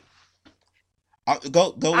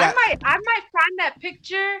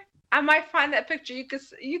 I might find that picture.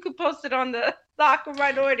 You could post it on the Soccer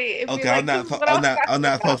Minority. Okay, I'm not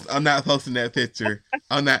posting that picture.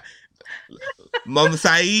 I'm not. Mama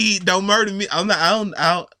Saeed, don't murder me. I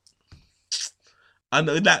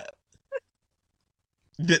know not.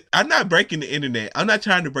 I'm not breaking the internet. I'm not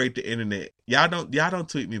trying to break the internet. Y'all don't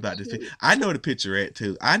tweet me about this. I know the picturette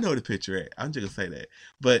too. I'm just gonna say that.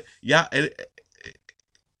 But y'all,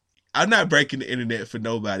 I'm not breaking the internet for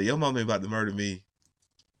nobody. Your mama ain't about to murder me.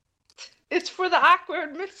 It's for the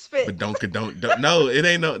awkward misfit. But don't. No, it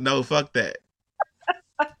ain't no. Fuck that.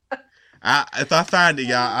 If I find it,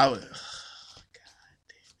 y'all, I would. Oh,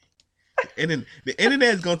 God damn it. The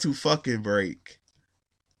internet's going to fucking break.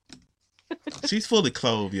 She's fully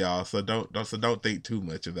clothed, y'all. So don't think too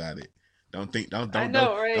much about it. Don't be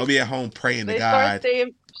at home praying to God.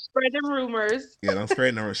 Spreading rumors. Yeah, don't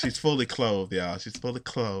spread no rumors. She's fully clothed, y'all. She's fully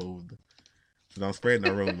clothed. So don't spread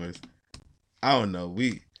no rumors. I don't know.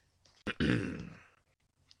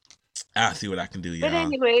 I'll see what I can do, y'all. But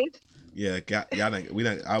anyways. Yeah,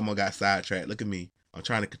 I almost got sidetracked. Look at me. I'm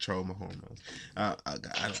trying to control my hormones. I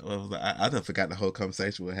done forgot the whole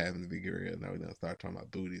conversation we're having to be real. Now we're gonna start talking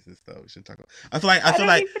about booties and stuff. We shouldn't talk about.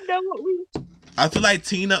 I feel like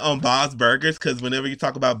Tina on Bob's Burgers, because whenever you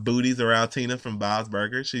talk about booties around Tina from Bob's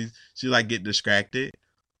Burgers, she like get distracted.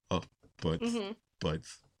 Oh, butts.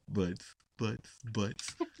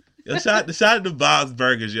 Yo, shout out to Bob's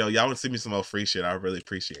Burgers, yo. Y'all want to send me some more free shit? I really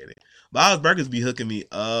appreciate it. Bob's Burgers be hooking me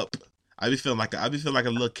up. I be feeling like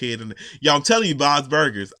a little kid. Yo, I'm telling you, Bob's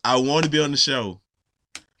Burgers, I want to be on the show.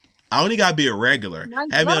 I only gotta be a regular.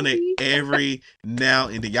 Have me on there every now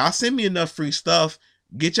and then. Y'all send me enough free stuff.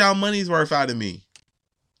 Get y'all money's worth out of me.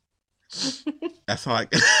 That's all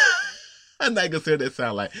I'm not gonna say what that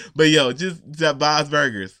sound like. But yo, just Bob's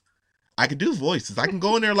Burgers. I can do voices. I can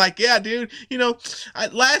go in there like, yeah, dude.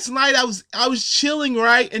 Last night I was chilling,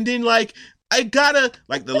 right, and then like I gotta,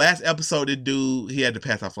 like the last episode, the dude, he had to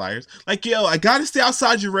pass out flyers. Like, yo, I gotta stay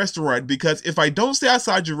outside your restaurant because if I don't stay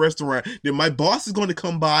outside your restaurant, then my boss is going to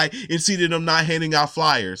come by and see that I'm not handing out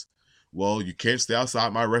flyers. Well, you can't stay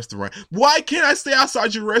outside my restaurant. Why can't I stay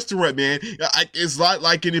outside your restaurant, man? It's not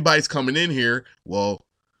like anybody's coming in here. Well,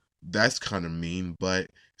 that's kind of mean, but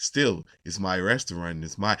still, it's my restaurant.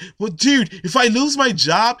 It's my... Well, dude, if I lose my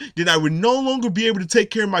job, then I would no longer be able to take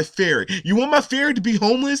care of my ferret. You want my ferret to be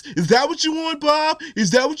homeless? Is that what you want, Bob?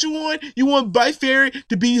 Is that what you want? You want my ferret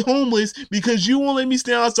to be homeless because you won't let me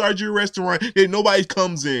stay outside your restaurant and nobody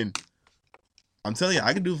comes in. I'm telling you,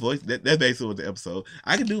 I can do voice. That's basically what the episode.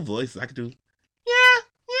 I can do voices. I can do, yeah.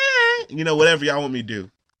 You know, whatever y'all want me to do.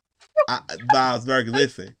 Bob's Burger,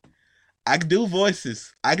 listen. I can do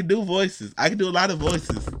voices. I can do a lot of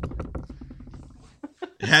voices.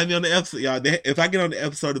 Have me on the episode, y'all. If I get on the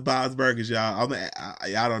episode of Bob's Burgers, y'all,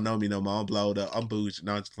 y'all don't know me no more. I'm blowed up. I'm bougie.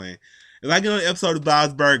 No, I'm just playing. If I get on the episode of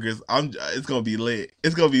Bob's Burgers, it's gonna be lit.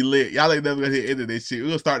 It's gonna be lit. Y'all ain't never gonna hear the end of this shit. We're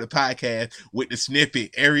gonna start the podcast with the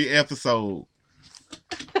snippet every episode.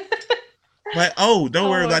 Like, oh, don't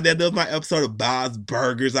worry about that. That was my episode of Bob's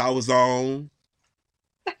Burgers I was on.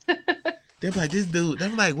 They're like, this dude.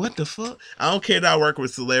 I'm like, what the fuck? I don't care that I work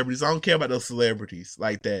with celebrities. I don't care about those celebrities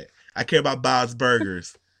like that. I care about Bob's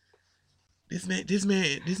Burgers. This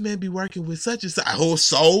man be working with such and such. Oh,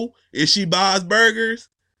 so is she Bob's Burgers?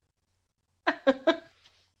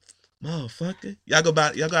 Motherfucker, y'all go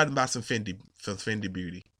out and buy some Fenty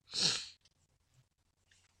Beauty.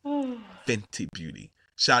 Fenty Beauty.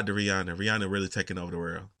 Shout out to Rihanna. Rihanna really taking over the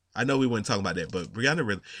world. I know we weren't talking about that, but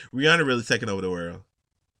Rihanna really taking over the world.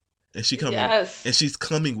 And she's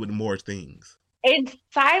coming with more things. And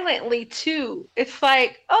silently too. It's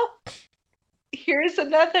like, oh, here's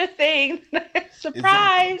another thing.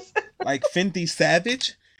 Surprise. Exactly. Like Fenty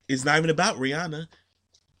Savage is not even about Rihanna.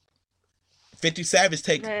 Fenty Savage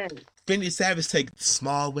take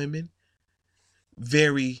small women,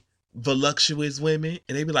 very voluptuous women,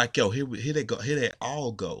 and they be like, yo, here they go, here they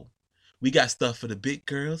all go. We got stuff for the big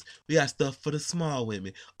girls, we got stuff for the small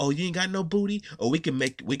women. Oh, you ain't got no booty? Oh, we can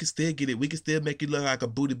still get it. We can still make you look like a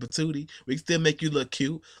booty patootie. We can still make you look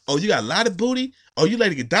cute. Oh, you got a lot of booty? Oh, you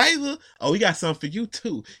Lady Godiva? Oh, we got something for you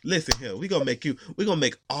too. Listen here, we gonna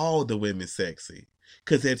make all the women sexy.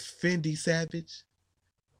 Cause at Fenty Savage,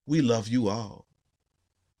 we love you all.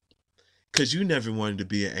 Cause you never wanted to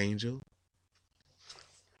be an angel.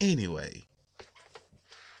 Anyway.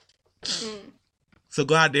 So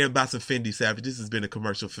go out there and buy some Fenty Savage. This has been a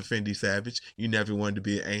commercial for Fenty Savage. You never wanted to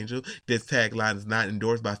be an angel. This tagline is not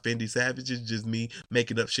endorsed by Fenty Savage. It's just me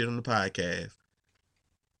making up shit on the podcast.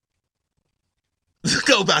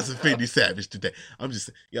 Go buy some Fenty Savage today. I'm just,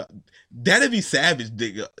 yo, that'd be savage.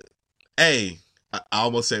 Hey, I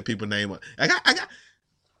almost said people's name. I got.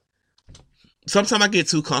 Sometimes I get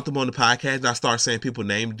too comfortable on the podcast and I start saying people's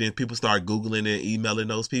names. Then people start Googling and emailing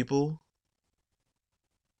those people.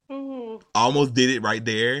 Almost did it right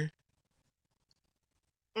there.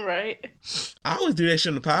 Right. I always do that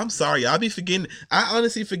shit on the podcast. I'm sorry. I'll be forgetting. I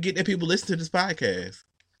honestly forget that people listen to this podcast.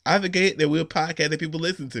 I forget that we're a podcast that people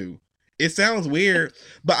listen to. It sounds weird,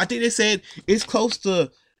 but I think they said it's close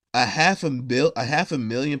to a half a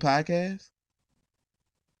million podcasts.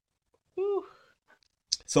 Whew.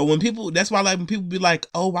 So when people be like,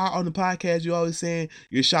 oh, wow, on the podcast, you're always saying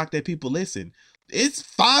you're shocked that people listen. It's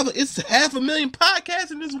 500,000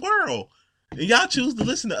 podcasts in this world. And y'all choose to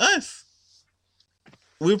listen to us.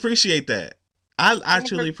 We appreciate that. I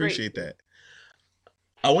truly appreciate that.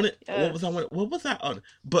 I wanted, yes. What was I on?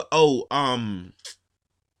 But,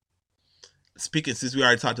 speaking, since we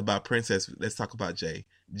already talked about Princess, let's talk about Jay.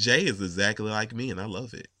 Jay is exactly like me and I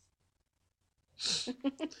love it.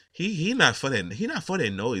 He not for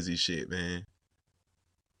that noisy shit, man.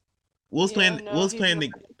 We was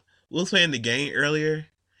playing the game earlier,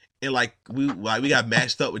 and like we got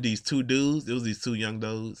matched up with these two dudes. It was these two young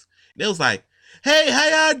dudes. They was like, "Hey,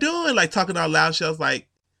 how y'all doing?" Like talking out loud. I was like,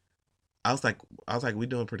 "We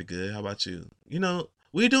doing pretty good. How about you? You know,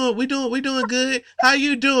 we doing good. How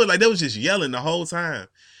you doing?" Like they was just yelling the whole time.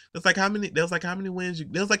 It's like how many wins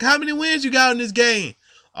you got in this game?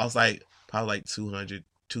 I was like, probably like 200.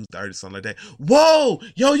 230, something like that. Whoa,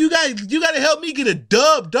 yo, you gotta help me get a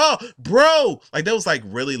dub, bro. Like that was like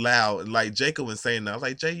really loud. Like Jacob was saying that. I was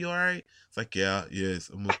like, Jay, you all right? It's like, yes,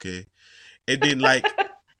 I'm okay. And then like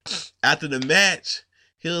after the match,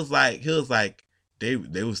 he was like, they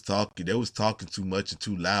was talking too much and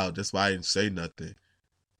too loud. That's why I didn't say nothing.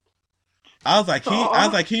 I was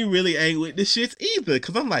like, he really ain't with this shit either.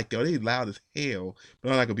 Cause I'm like, yo, they loud as hell. But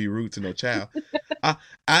I'm not gonna be rude to no child.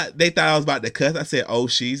 They thought I was about to cuss. I said, oh,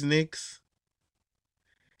 she's Knicks.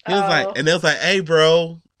 He was like, Oh. and they was like, hey,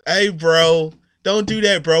 bro, don't do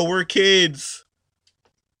that, bro. We're kids.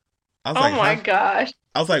 I was Oh like, my huh? gosh.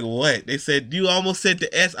 I was like, what? They said, you almost said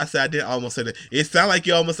the S. I said, I didn't almost say that. It sounded like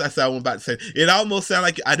you almost, I said, I wasn't about to say it. It almost sounded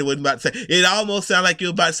like I wasn't about to say it. Almost sounded like you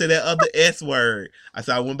were about to say that other S word. I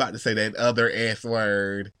said, I wasn't about to say that other S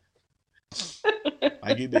word.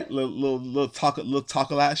 I get that little talk a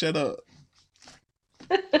lot. Shut up.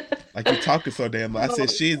 Like you talking so damn much. I said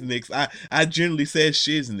shiznix. I generally said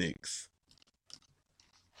shiznix.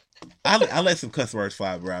 I let some cuss words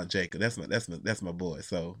fly around Jacob. That's my boy.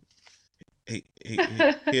 So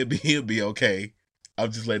he'll be okay. I'll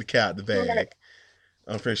just let the cat out the bag.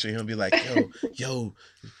 I'm pretty sure he'll be like, yo,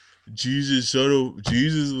 Jesus, shut up.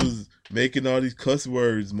 Jesus was making all these cuss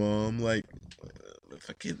words, Mom. Like,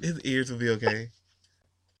 his ears will be okay.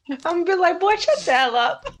 I'm gonna be like, boy, shut the hell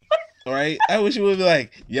up. All right? I wish you would be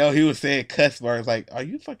like, yo, he was saying cuss words. Like, are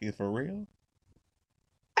you fucking for real?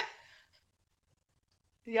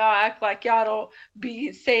 Y'all act like y'all don't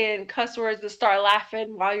be saying cuss words and start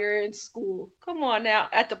laughing while you're in school. Come on now,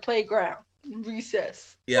 at the playground,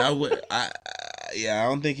 recess. Yeah, I would. I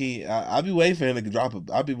don't think he. I'll be waiting for him to drop it.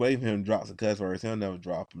 I'll be waiting for him to drop some cuss words. He'll never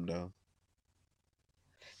drop them though.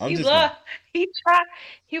 He tried.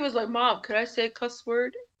 He was like, "Mom, could I say a cuss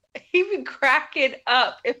word?" He be cracking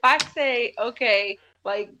up. If I say, "Okay,"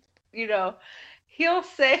 like he'll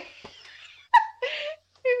say,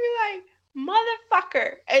 he'd be like,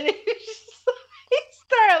 "Motherfucker," and he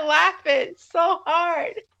started laughing so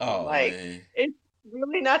hard. Oh like, man, it's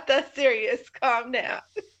really not that serious. Calm down.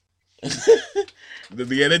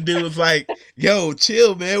 the dude was like, "Yo,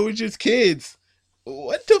 chill, man. We're just kids."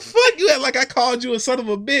 What the fuck? You act like I called you a son of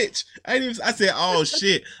a bitch. I said, "Oh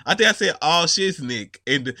shit." I think I said, "Oh shit, Nick,"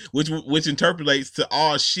 and which interpolates to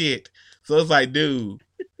 "all shit." So it's like, dude,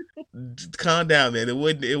 calm down, man. It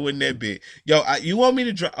wasn't that big. Yo, you want me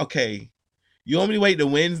to drop? Okay. You want me to wait till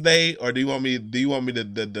Wednesday, or do you want me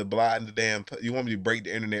to blind the damn? You want me to break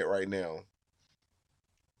the internet right now?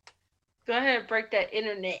 Go ahead and break that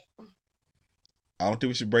internet. I don't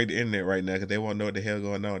think we should break the internet right now because they won't know what the hell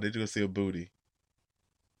going on. They're just gonna see a booty.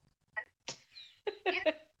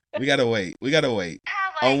 We gotta wait.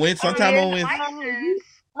 On Wednesday, sometime on Wednesday.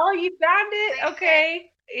 Oh, you found it?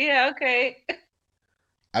 Okay. Yeah. Okay.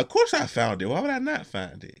 Of course, I found it. Why would I not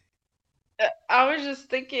find it? I was just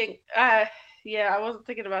thinking. Yeah, I wasn't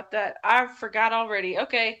thinking about that. I forgot already.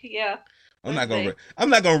 Okay. Yeah. I'm not gonna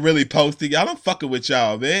really post it, y'all. I'm fucking with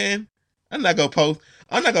y'all, man. I'm not gonna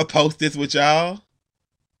post this with y'all.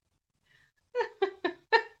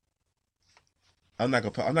 I'm not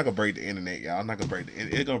gonna break the internet, y'all. I'm not gonna break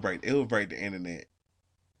it. It will break the internet.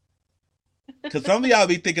 Cause some of y'all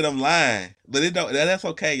be thinking I'm lying, but it don't. That's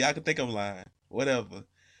okay. Y'all can think I'm lying. Whatever.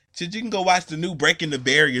 You can go watch the new Breaking the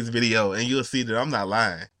Barriers video, and you'll see that I'm not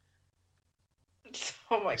lying.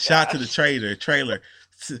 Oh my god! Shout out to the trailer.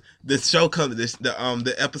 The show coming.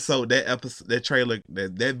 The episode. That trailer.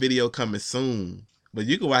 That video coming soon. But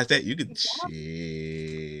you can watch that. You can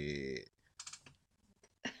shit.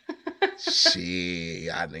 Shit.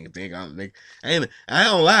 I think I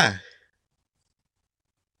don't lie.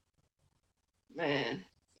 Man.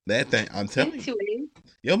 That thing. I'm telling you.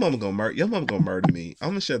 Your mama gonna murder me. I'm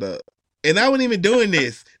gonna shut up. And I wasn't even doing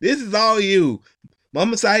this. This is all you.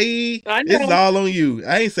 Mama Saeed, this is all on you.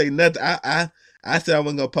 I ain't say nothing. I said I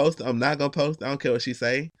wasn't gonna post it. I'm not gonna post it. I don't care what she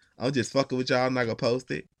say. I'm just fucking with y'all. I'm not gonna post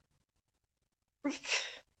it.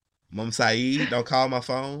 Mama Saeed, don't call my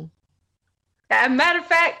phone. As a matter of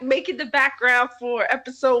fact, make it the background for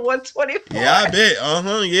episode 124. Yeah, I bet.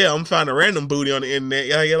 Yeah, I'm finding a random booty on the internet.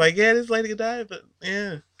 Y'all get like, yeah, this lady could die, but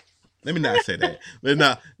yeah. Let me not say that. But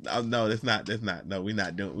no, that's not. No, we're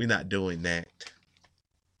not doing that.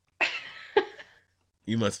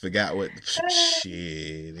 You must forgot what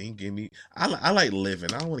shit. Ain't give me. I like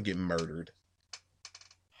living. I don't want to get murdered.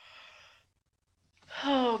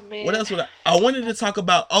 Oh man. What else would I wanted to talk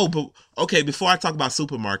about? Oh, but okay. Before I talk about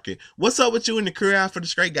supermarket, what's up with you and the Queer Eye for the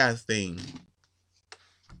Straight Guys thing?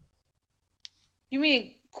 You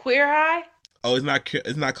mean Queer Eye? Oh, it's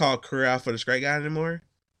not called Queer Eye for the Straight Guy anymore.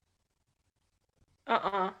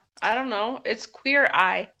 I don't know. It's Queer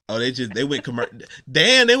Eye. Oh, they went commercial.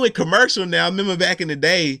 Damn, they went commercial now. I remember back in the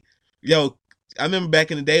day,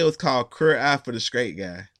 it was called Queer Eye for the Straight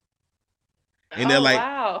Guy. And they're like,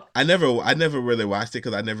 wow. I never really watched it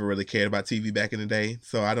because I never really cared about TV back in the day.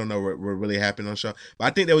 So I don't know what really happened on the show. But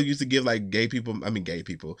I think they used to give like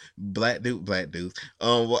black dudes,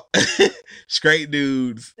 straight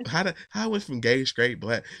dudes. How it went from gay, straight,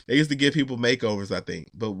 black. They used to give people makeovers, I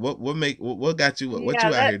think. But what got you? What you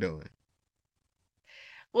out here doing?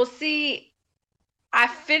 Well, see, I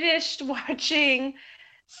finished watching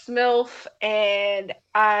Smilf, and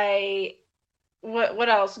what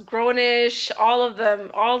else? Grownish, all of them,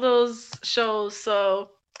 all those shows.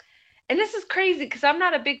 So, and this is crazy because I'm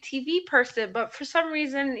not a big TV person, but for some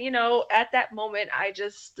reason, at that moment, I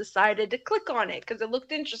just decided to click on it because it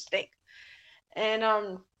looked interesting.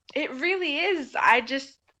 And it really is. I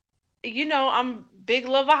just, I'm big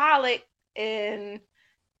loveaholic, and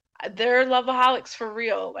they're loveaholics for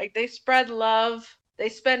real. Like they spread love. They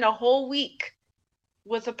spend a whole week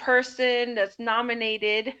with a person that's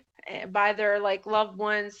nominated by their like loved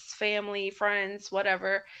ones, family, friends,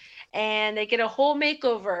 whatever, and they get a whole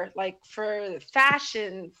makeover, like for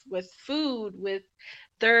fashion, with food, with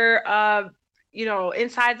their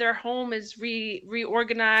inside their home is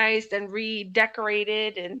reorganized and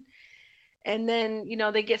redecorated, and then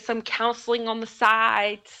they get some counseling on the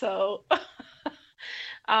side. So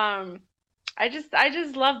um I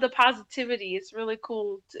just love the positivity. It's really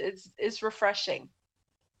cool. It's refreshing.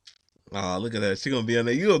 Oh, look at that. She gonna be on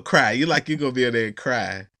there. You gonna cry. You gonna be on there and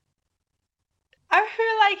cry. I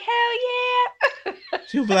feel like hell yeah.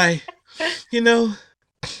 She'll be like, you know,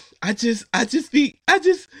 I just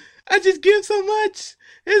give so much.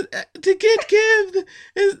 To get give.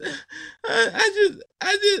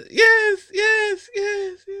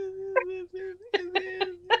 Yes.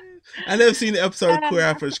 I never seen the episode of Queer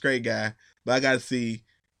Eye for the Straight Guy, but I gotta see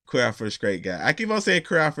Queer Eye for the Straight Guy. I keep on saying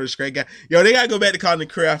Queer Eye for the Straight Guy. Yo, they gotta go back to calling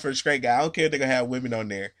it Queer Eye for the Straight Guy. I don't care if they're gonna have women on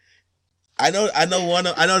there. I know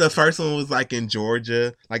the first one was like in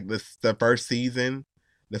Georgia, like the first season.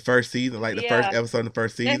 The first season, like the first episode in the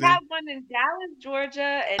first season. They have one in Dallas,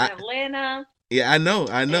 Georgia, and Atlanta. Yeah, I know.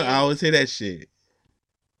 I always hear that shit.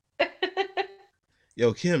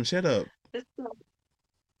 Yo, Kim, shut up.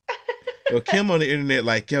 Yo, Kim on the internet,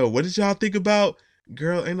 like, yo, what did y'all think about?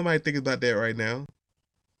 Girl, ain't nobody thinking about that right now.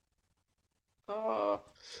 Oh.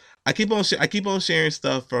 I keep on sharing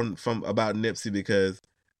stuff from about Nipsey because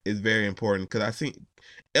it's very important. Because I seen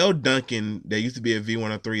L Duncan, that used to be at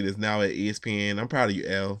V103, that's now at ESPN. I'm proud of you,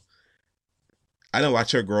 L. I didn't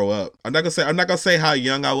watch her grow up. I'm not gonna say how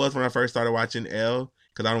young I was when I first started watching L,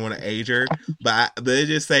 because I don't want to age her. But it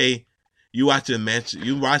just say you watch the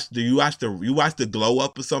glow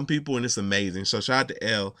up of some people, and it's amazing. So shout out to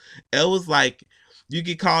L. L was like, you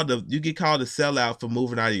get called a sellout for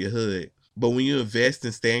moving out of your hood. But when you invest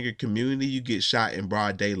and stay in your community, you get shot in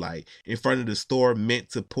broad daylight in front of the store meant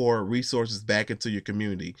to pour resources back into your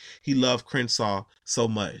community. He loved Crenshaw so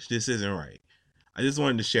much. This isn't right. I just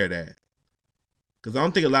wanted to share that. Because I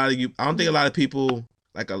don't think a lot of people,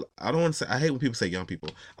 like, I don't want to say, I hate when people say young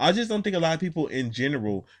people. I just don't think a lot of people in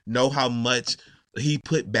general know how much he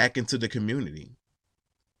put back into the community.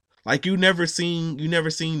 Like, you never seen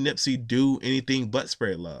Nipsey do anything but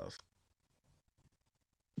spread love.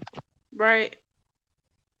 Right.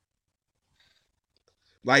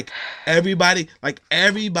 Like everybody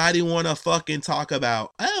want to fucking talk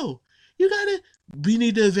about, oh, we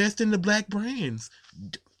need to invest in the black brands.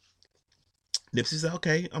 Nipsey said,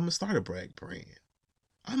 okay, I'm gonna start a black brand.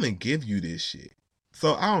 I'm gonna give you this shit.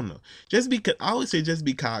 So I don't know. I always say just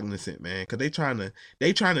be cognizant, man, because I'm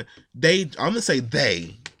gonna say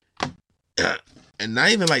they, and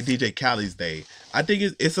not even like DJ Khaled's they. I think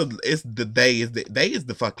they is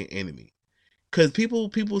the fucking enemy, because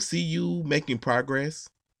people see you making progress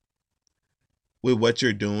with what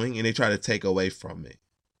you're doing, and they try to take away from it.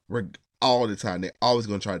 All the time, they're always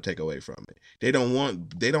gonna try to take away from it. They don't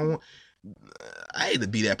want. I hate to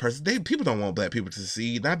be that person. People don't want black people to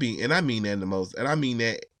succeed. I mean that the most, and I mean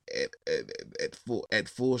that at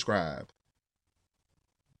full scribe.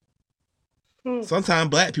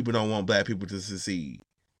 Sometimes black people don't want black people to succeed.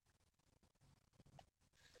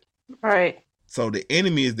 Right. So the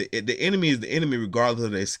enemy is the enemy regardless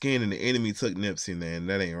of their skin, and the enemy took Nipsey, man.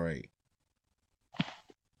 That ain't right.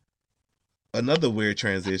 Another weird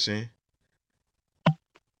transition.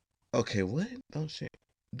 Okay, what? Don't share.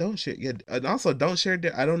 Yeah, and also don't share.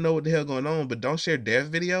 I don't know what the hell going on, but don't share death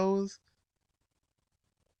videos.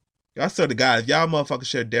 I swear to God, if y'all motherfuckers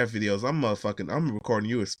share death videos, I'm recording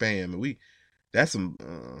you as spam, and that's some.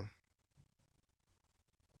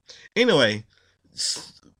 Anyway,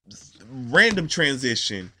 random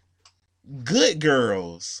transition. Good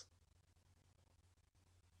girls.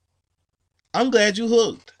 I'm glad you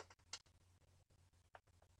hooked.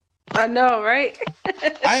 I know, right?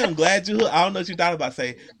 I am glad you hooked. I don't know what you thought about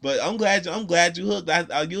saying, but I'm glad you hooked.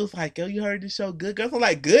 You was like, yo, you heard the show Good Girls? I'm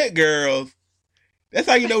like, Good Girls. That's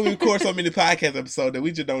how you know we record so many podcast episodes that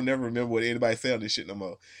we just don't never remember what anybody say on this shit no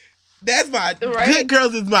more. That's my right? Good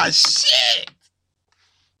Girls is my shit.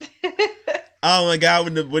 Oh my God,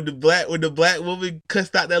 when the black woman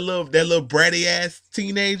cussed out that little bratty ass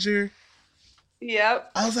teenager.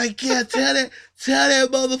 Yep. I was like, yeah, tell that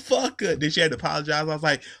motherfucker. Then she had to apologize. I was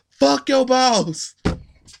like, fuck your boss.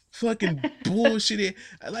 Fucking bullshit.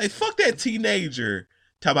 Like, fuck that teenager.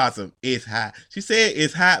 Talk about some, it's hot. She said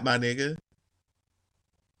it's hot, my nigga.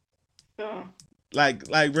 Oh.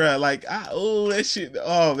 Bro, oh, that shit.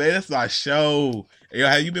 Oh, man, that's my show. Yo,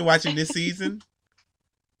 have you been watching this season?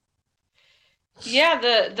 Yeah,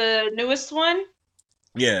 the newest one.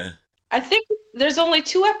 Yeah. I think there's only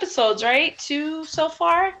 2 episodes, right? 2 so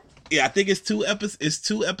far. Yeah, I think it's 2 episodes. It's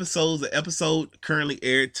 2 episodes. The episode currently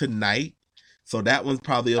aired tonight, so that one's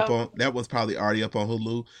probably up on. That one's probably already up on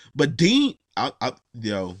Hulu. But Dean,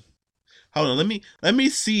 yo, hold on. Let me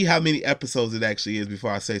see how many episodes it actually is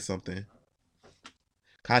before I say something.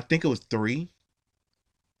 I think it was 3.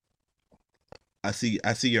 I see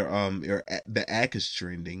your the act is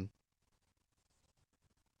trending.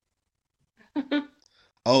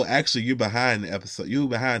 Oh, actually, you're behind the episode. You're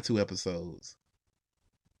behind 2 episodes.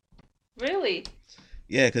 Really?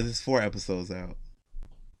 Yeah, because it's 4 episodes out.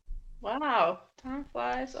 Wow, time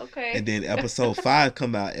flies. Okay. And then episode 5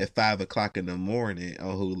 come out at 5:00 in the morning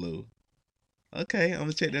on Hulu. Okay, I'm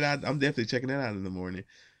gonna check that out. I'm definitely checking that out in the morning.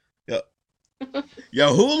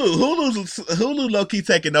 Yo, Hulu low key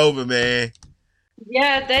taking over, man.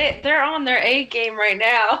 Yeah, they're on their A game right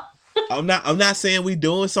now. I'm not saying we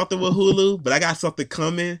doing something with Hulu, but I got something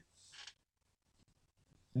coming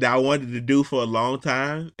that I wanted to do for a long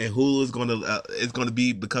time, and Hulu is gonna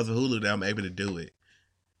be because of Hulu that I'm able to do it.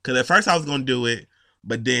 Because at first I was gonna do it,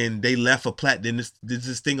 but then they left a Then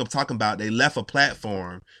this thing I'm talking about, they left a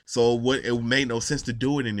platform, so it made no sense to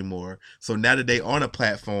do it anymore. So now that they on a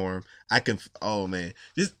platform, I can. Oh man,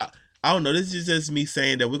 I don't know. This is just me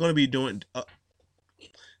saying that we're gonna be doing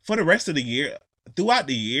for the rest of the year. Throughout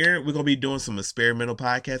the year, we're gonna be doing some experimental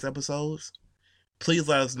podcast episodes. Please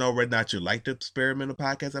let us know whether or not you like the experimental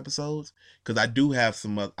podcast episodes, because I do have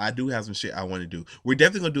some shit I want to do. We're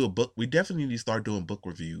definitely gonna do a book. We definitely need to start doing book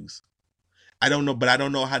reviews. I don't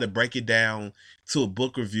know how to break it down to a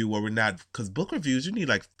book review where we're not, because book reviews you need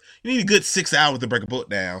a good 6 hours to break a book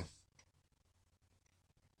down.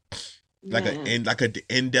 Like an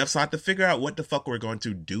in-depth, so I have to figure out what the fuck we're going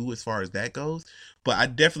to do as far as that goes. But I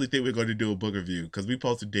definitely think we're going to do a book review, because we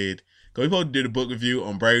supposed to did a book review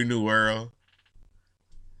on Brave New World.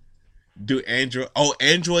 Do Android? Oh,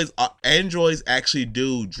 androids actually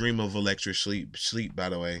do dream of electric sleep. By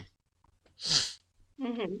the way,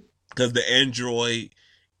 because the androids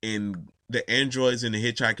in the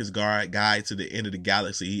Hitchhiker's Guide to the End of the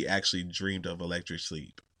Galaxy, he actually dreamed of electric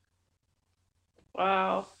sleep.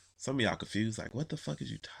 Wow. Some of y'all confused, like, what the fuck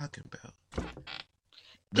is you talking about?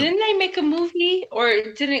 Didn't they make a movie, or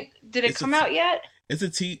did it come out yet? It's a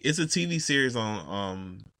TV series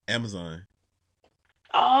on Amazon.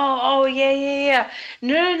 Oh yeah.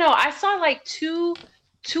 No. I saw like two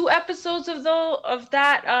episodes of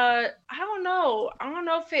that. I don't know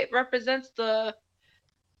if it represents the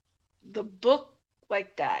book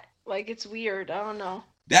like that. Like, it's weird. I don't know.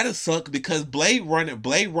 That'll suck, because Blade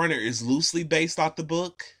Runner is loosely based off the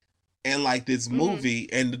book. And like this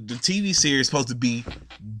movie and the TV series is supposed to be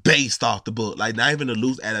based off the book, like not even a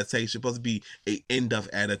loose adaptation, supposed to be an in-depth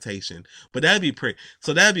adaptation. But that'd be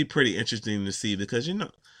pretty interesting to see, because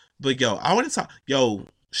But yo, I want to talk. Yo,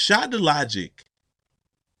 shout to Logic.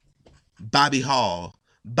 Bobby Hall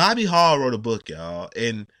wrote a book, y'all,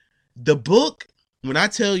 and the book, when I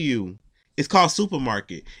tell you, it's called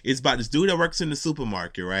Supermarket. It's about this dude that works in the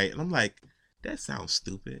supermarket, right? And I'm like, that sounds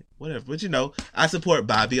stupid. Whatever. But I support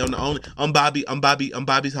Bobby. I'm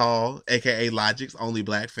Bobby's Hall, aka Logic's only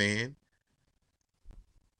black fan.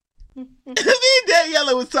 Me and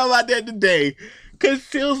Daniela was talking about that today. Cause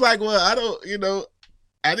she was like, well,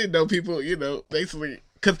 I didn't know people, basically,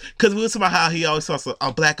 cause we were talking about how he always talks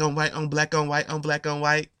on black on white, on black on white, on black on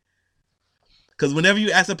white. Because whenever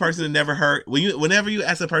you ask a person that never heard, whenever you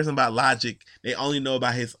ask a person about Logic, they only know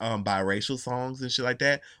about his biracial songs and shit like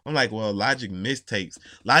that. I'm like, well, Logic mixtapes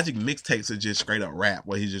are just straight up rap,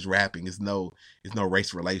 where he's just rapping. It's no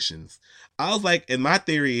race relations. I was like, and my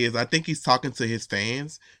theory is, I think he's talking to his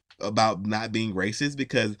fans about not being racist,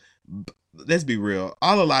 because let's be real,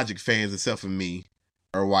 all the Logic fans except for me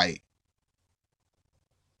are white.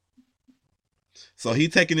 So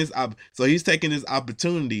he's taking this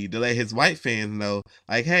opportunity to let his white fans know,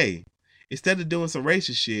 like, hey, instead of doing some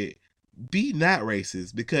racist shit, be not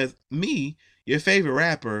racist, because me, your favorite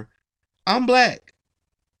rapper, I'm black.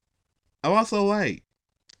 I'm also white.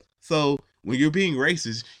 So when you're being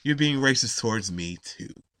racist towards me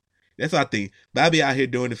too. That's what I think. Bobby out here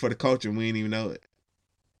doing it for the culture, and we ain't even know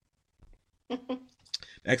it.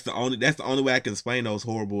 That's the only way I can explain those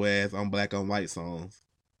horrible ass on black on white songs.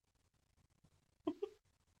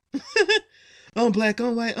 I'm black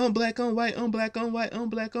on white, I'm black on white, I'm black on white, I'm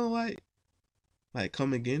black on white. Like,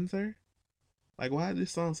 come again, sir? Like, why is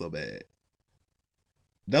this song so bad?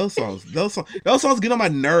 Those songs get on my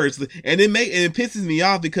nerves, and it pisses me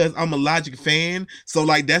off because I'm a Logic fan. So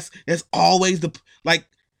like that's always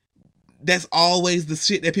that's always the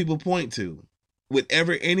shit that people point to.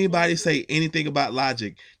 Whenever anybody say anything about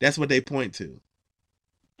Logic, that's what they point to.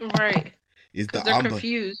 Right. Is the they're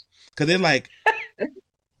confused. Because they're like,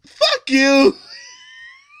 fuck you.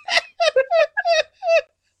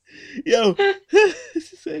 Yo.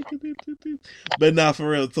 But nah, for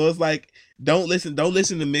real. So it's like, don't listen to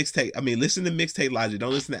mixtape. I mean, listen to mixtape Logic.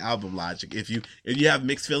 Don't listen to album Logic. If you have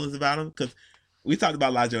mixed feelings about him, because we talked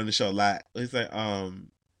about Logic on the show a lot. It's like,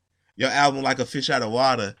 your album like a fish out of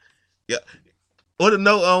water. Yeah. What it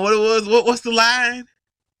was? What's the line?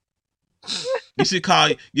 You should call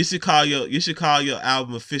your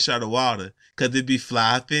album a fish out of water, cause it be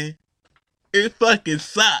flopping. It fucking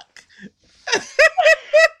suck.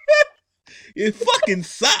 It fucking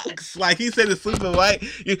sucks. Like he said, it's super white.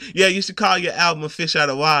 You should call your album a fish out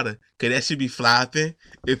of water, cause that should be flopping.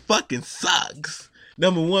 It fucking sucks.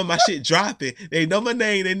 Number one, my shit dropping. They know my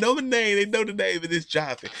name. They know the name, and it's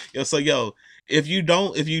dropping. So if you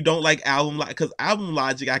don't like album Logic, cause album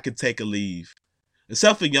Logic I could take a leave,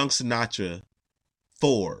 except for Young Sinatra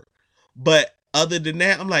 4. But other than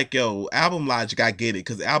that, I'm like, album Logic, I get it,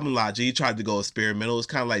 cause album Logic, he tried to go experimental. It's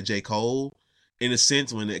kind of like J. Cole. In a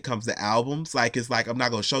sense, when it comes to albums, like it's like I'm not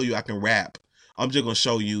gonna show you I can rap. I'm just gonna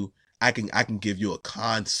show you I can give you a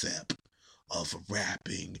concept of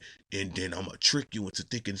rapping, and then I'm gonna trick you into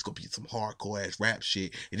thinking it's gonna be some hardcore ass rap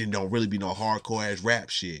shit, and then don't really be no hardcore ass rap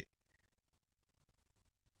shit.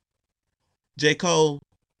 J. Cole,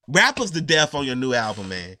 rap us to death on your new album,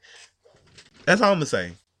 man. That's all I'm gonna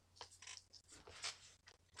say.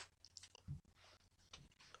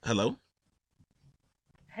 Hello?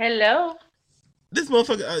 Hello? This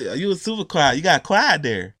motherfucker, you was super quiet. You got quiet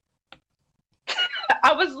there.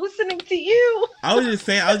 I was listening to you. I was just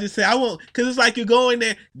saying, I won't, because it's like you go in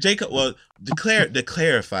there, J. Cole, well, to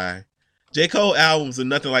clarify, J. Cole albums are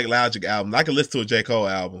nothing like Logic albums. I can listen to a J. Cole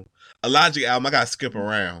album. A Logic album, I got to skip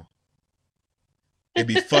around. It'd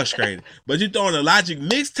be frustrating. But you throwing a Logic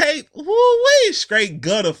mixtape, woo-wee, straight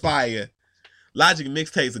gutter fire. Logic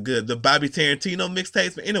mixtapes are good. The Bobby Tarantino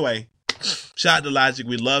mixtapes, but anyway, shout out to Logic.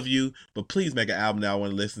 We love you, but please make an album that I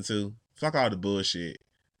want to listen to. Fuck all the bullshit.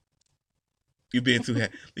 You being too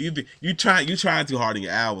you trying too hard in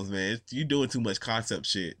your albums, man. You doing too much concept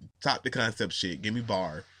shit. Top the concept shit. Give me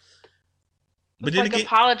bar. But it's then like again,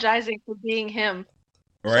 apologizing for being him.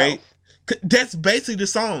 Right? So. That's basically the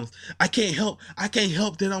songs. I can't help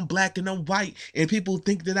that I'm black and I'm white, and people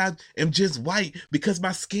think that I am just white because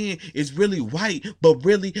my skin is really white, but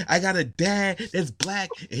really I got a dad that's black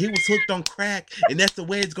and he was hooked on crack, and that's the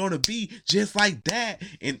way it's gonna be, just like that.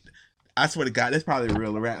 And I swear to God, that's probably a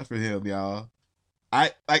real rap for him, y'all.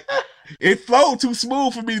 It flowed too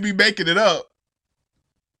smooth for me to be making it up.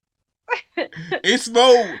 It's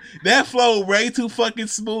smooth. That flowed way too fucking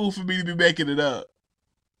smooth for me to be making it up.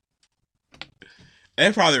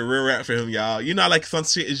 That's probably a real rap for him, y'all. You know, like some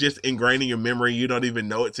shit is just ingrained in your memory. You don't even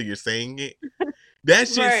know it till you're saying it. That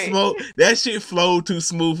shit right. That shit flowed too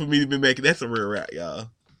smooth for me to be making. That's a real rap, y'all.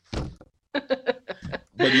 But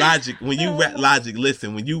Logic, when you rap, Logic,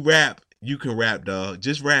 listen. When you rap, you can rap, dog.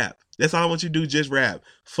 Just rap. That's all I want you to do. Just rap.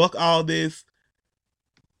 Fuck all this.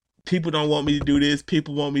 People don't want me to do this.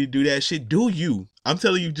 People want me to do that shit. Do you. I'm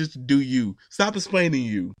telling you, just do you. Stop explaining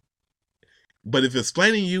you. But if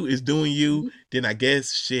explaining you is doing you, then I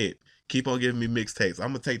guess shit. Keep on giving me mixtapes. I'm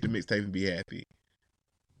gonna take the mixtape and be happy.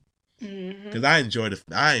 Because I enjoy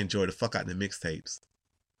the fuck out of the mixtapes.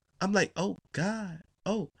 I'm like, oh God.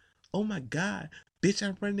 Oh my God. Bitch,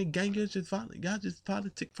 I'm running the gang. Y'all just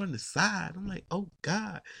politic from the side. I'm like, oh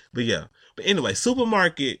God. But yeah. But anyway,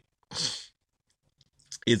 Supermarket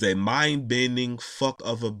is a mind-bending fuck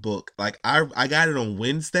of a book. Like I got it on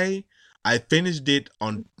Wednesday. I finished it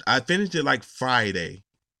like Friday.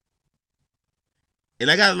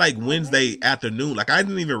 And I got it like Wednesday afternoon. Like I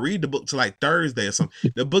didn't even read the book till like Thursday or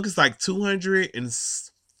something. The book is like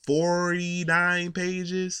 249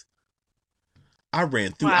 pages. I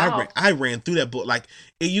ran through that book. Like,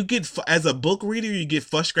 you get, as a book reader, you get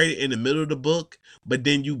frustrated in the middle of the book, but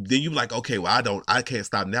then you like, okay, well, I can't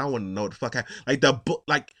stop now. I want to know what the fuck happened. Like the book,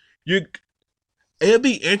 like it'll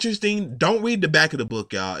be interesting. Don't read the back of the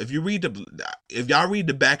book, y'all. If y'all read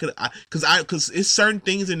the back of because it's certain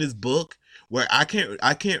things in this book where I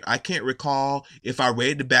can't recall if I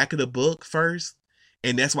read the back of the book first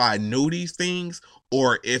and that's why I knew these things,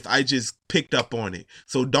 or if I just picked up on it.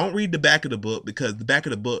 So don't read the back of the book, because the back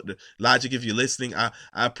of the book, the Logic, if you're listening, I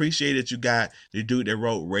appreciate that you got the dude that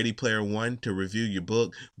wrote Ready Player One to review your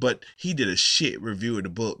book, but he did a shit review of the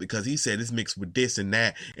book because he said it's mixed with this and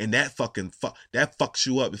that that fucks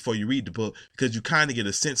you up before you read the book, because you kind of get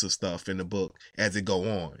a sense of stuff in the book as it go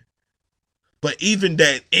on. But even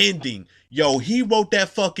that ending, yo, he wrote that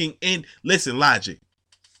fucking end. Listen, Logic,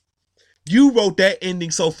 you wrote that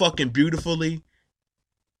ending so fucking beautifully.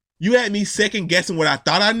 You had me second guessing what I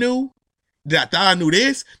thought I knew. I thought I knew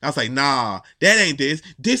this. I was like, nah, that ain't this.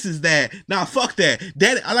 This is that. Nah, fuck that.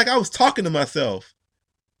 I was talking to myself.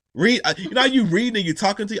 You know how you reading and you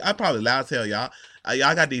talking to you? I probably loud as hell, y'all.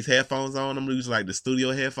 Y'all got these headphones on. I'm using like the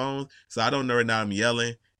studio headphones, so I don't know right now I'm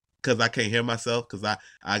yelling because I can't hear myself because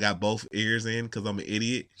I got both ears in because I'm an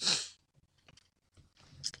idiot.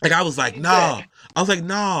 Like, I was like, nah. I was like,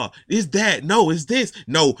 nah, it's that. No, it's this.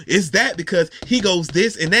 No, it's that, because he goes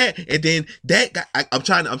this and that. And then that guy, I'm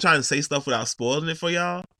trying to say stuff without spoiling it for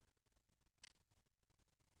y'all.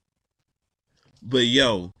 But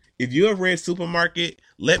yo, if you have read Supermarket,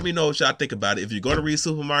 let me know what y'all think about it. If you're going to read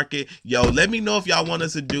Supermarket, yo, let me know if y'all want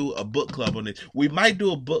us to do a book club on this. We might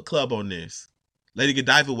do a book club on this. Lady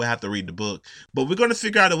Godiva will have to read the book, but we're going to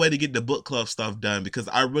figure out a way to get the book club stuff done, because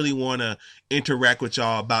I really want to interact with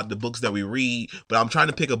y'all about the books that we read. But I'm trying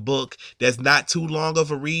to pick a book that's not too long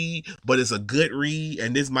of a read, but it's a good read,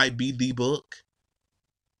 and this might be the book,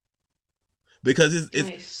 because it's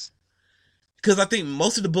Nice. because I think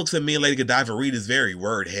most of the books that me and Lady Godiva read is very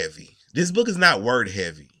word heavy. This book is not word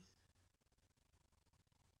heavy.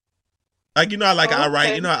 Like, you know, I write,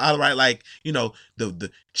 Okay. you know, I write like, you know, the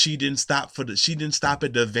she didn't stop at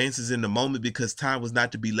the advances in the moment because time was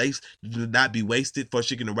not to be wasted for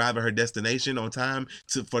she can arrive at her destination on time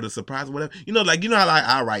for the surprise or whatever. You know, like, you know how like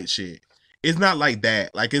I write shit. It's not like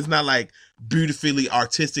that. Like, it's not like beautifully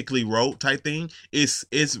artistically wrote type thing. It's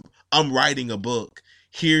I'm writing a book.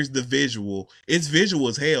 Here's the visual. It's visual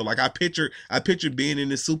as hell. Like, I picture being in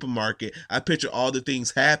the supermarket. I picture all the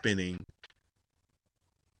things happening.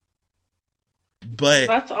 But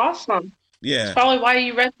That's awesome. It's yeah, probably why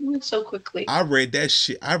you read through it so quickly. I read that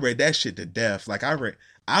shit. I read that shit to death. Like, I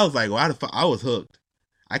was like, why the fuck? I was hooked.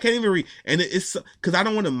 I can't even read, and it's because I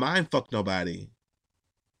don't want to mind fuck nobody.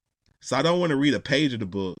 So I don't want to read a page of the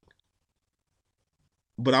book,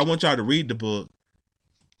 but I want y'all to read the book.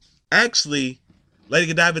 Actually,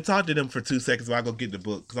 Lady Godiva, talk to them for 2 seconds while I go get the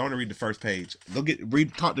book, because I want to read the first page. Talk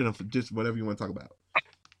to them for just whatever you want to talk about.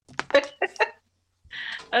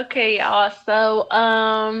 Okay, y'all. So,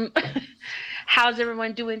 how's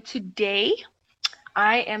everyone doing today?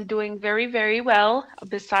 I am doing very, very well,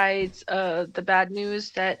 besides the bad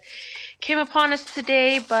news that came upon us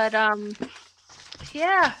today. But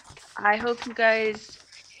yeah, I hope you guys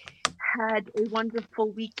had a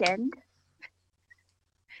wonderful weekend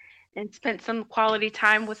and spent some quality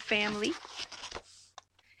time with family.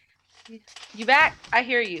 You back? I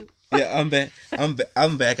hear you. Yeah, I'm back. I'm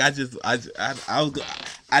back. I didn't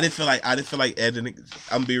feel like editing.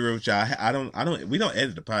 I'm be real with y'all. We don't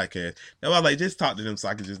edit the podcast. That's why I like just talk to them so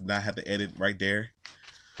I can just not have to edit right there.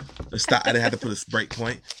 Stop. I didn't have to put a break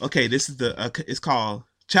point. Okay, this is it's called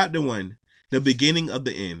Chapter 1, The Beginning of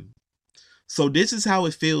the End. So this is how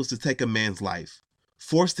it feels to take a man's life,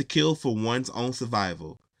 forced to kill for one's own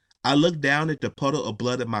survival. I look down at the puddle of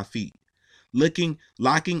blood at my feet, locking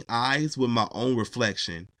eyes with my own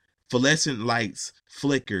reflection. Fluorescent lights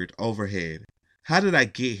flickered overhead. How did I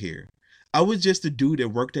get here? I was just a dude that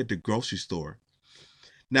worked at the grocery store.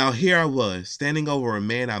 Now here I was, standing over a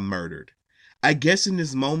man I murdered. I guess in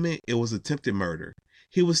this moment it was attempted murder.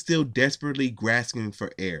 He was still desperately grasping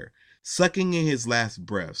for air, sucking in his last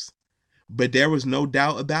breaths. But there was no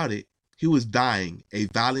doubt about it. He was dying a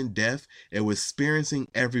violent death and was experiencing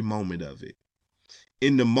every moment of it.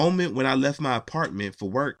 In the moment when I left my apartment for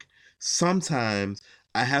work, sometimes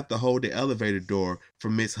I have to hold the elevator door for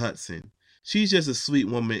Miss Hudson. She's just a sweet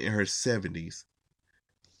woman in her 70s.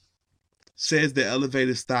 Says the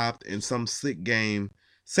elevator stopped in some sick game.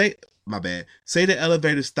 Say the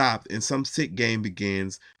elevator stopped and some sick game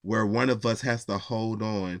begins where one of us has to hold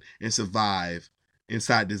on and survive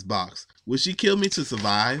inside this box. Would she kill me to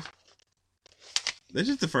survive? That's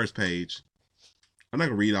just the first page. I'm not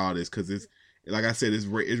gonna read all this because it's, like I said, it's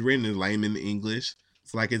written in layman English.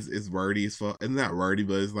 It's like it's wordy as fuck. It's not wordy,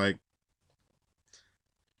 but it's like,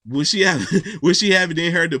 would she have it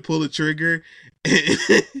in her to pull the trigger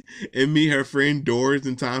and meet her friend Doris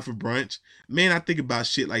in time for brunch? Man, I think about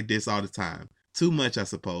shit like this all the time. Too much, I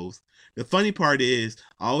suppose. The funny part is,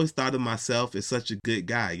 I always thought of myself as such a good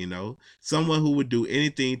guy, you know? Someone who would do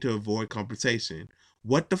anything to avoid confrontation.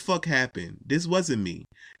 What the fuck happened? This wasn't me.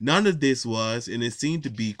 None of this was, and it seemed to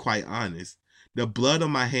be quite honest. The blood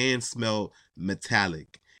on my hands smelled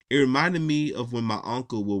metallic. It reminded me of when my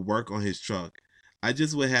uncle would work on his truck. I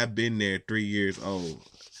just would have been there 3 years old.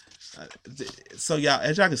 So y'all,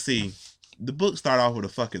 as y'all can see, the book started off with a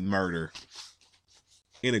fucking murder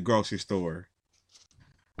in a grocery store.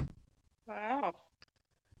 Wow.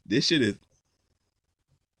 This shit is.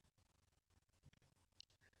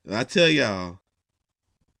 And I tell y'all,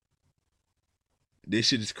 this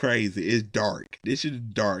shit is crazy. It's dark. This shit is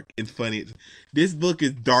dark and funny. This book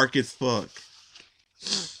is dark as fuck.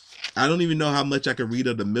 I don't even know how much I can read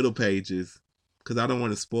of the middle pages because I don't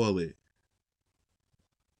want to spoil it.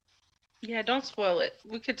 Yeah, don't spoil it.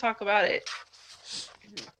 We could talk about it.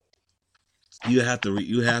 You have to read.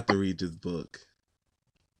 You have to read this book.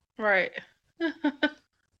 Right. It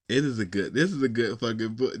is a good. This is a good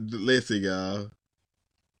fucking book. Listen, y'all.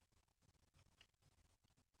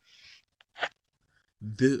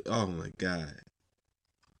 Oh my god.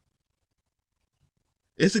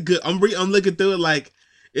 It's a good. I'm looking through it like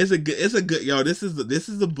it's a good. Yo, this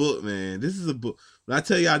is a book, man. This is a book. When I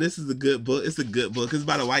tell y'all this is a good book, it's a good book. It's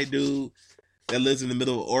about a white dude that lives in the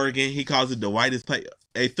middle of Oregon. He calls it the whitest place.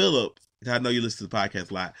 Hey, Philip, I know you listen to the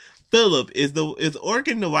podcast a lot. Philip, is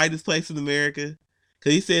Oregon the whitest place in America?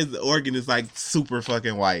 Because he says Oregon is like super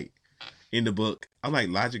fucking white in the book. I'm like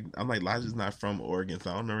Logic's not from Oregon,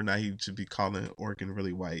 so I don't know now he should be calling Oregon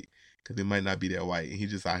really white because it might not be that white. And he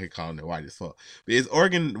just out here calling it white as fuck. But is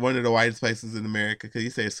Oregon one of the whitest places in America? Because he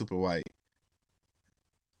says it's super white.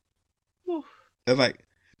 Whew.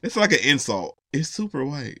 It's like an insult. It's super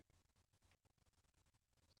white.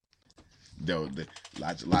 No,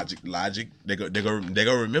 logic. They go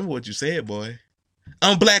remember what you said, boy.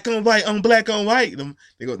 I'm black on white. I'm black on white. Them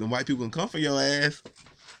white people gonna come for your ass.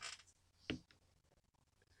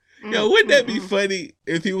 Yo, wouldn't that be funny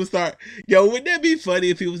if he would start? Yo, wouldn't that be funny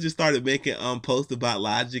if he was just started making posts about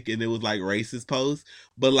Logic and it was like racist posts,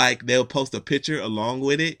 but like they'll post a picture along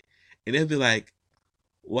with it, and they'll be like,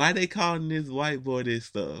 "Why they calling this white boy this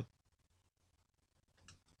stuff?"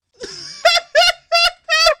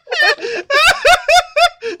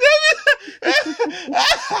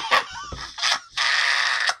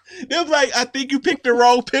 They're like, "I think you picked the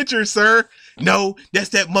wrong picture, sir." No, that's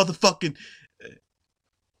that motherfucking.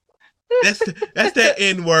 That's that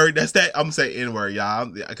N word. That's that. I'm gonna say N word, y'all,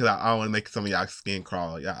 because I don't want to make some of y'all skin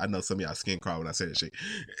crawl. Yeah, I know some of y'all skin crawl when I say that shit.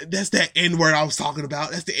 That's that N word I was talking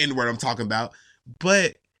about. That's the N word I'm talking about.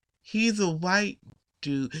 But he's a white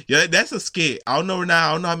dude. Yeah, that's a skit. I don't know now.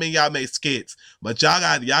 I don't know how many of y'all make skits, but y'all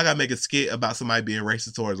got make a skit about somebody being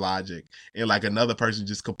racist towards Logic, and like another person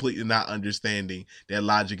just completely not understanding that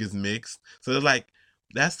Logic is mixed. So they're like,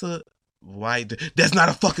 that's a white. That's not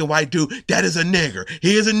a fucking white dude. That is a nigger.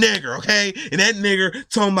 He is a nigger, okay? And that nigger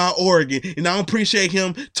talking about Oregon, and I don't appreciate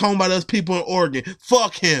him talking about us people in Oregon.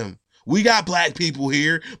 Fuck him. We got black people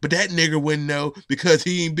here, but that nigger wouldn't know because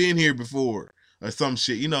he ain't been here before or some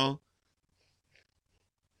shit, you know.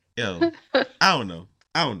 Yo, I don't know.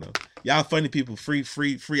 Y'all funny people, free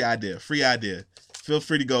idea. Feel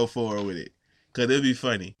free to go forward with it, cause it'll be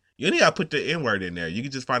funny. You ain't gotta put the N word in there. You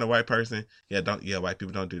can just find a white person. White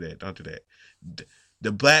people don't do that. Don't do that.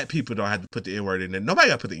 The black people don't have to put the N word in there. Nobody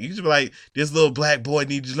gotta put it. You can just be like, this little black boy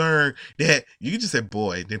needs to learn that. You can just say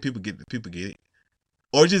boy, then people get it.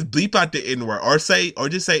 Or just bleep out the N word, or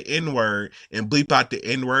just say N word and bleep out the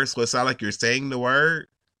N word so it sounds like you're saying the word.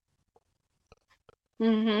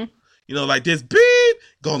 Mm-hmm. You know, like this beep,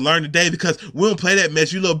 gonna learn today because we don't play that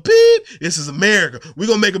mess. You little beep, this is America. We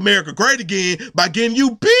gonna make America great again by getting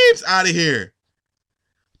you beeps out of here.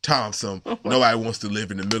 Thompson, nobody wants to live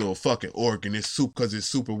in the middle of fucking Oregon. It's soup because it's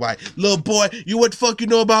super white. Little boy, what the fuck you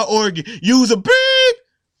know about Oregon? Use a beep.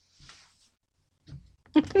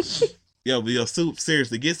 Yo,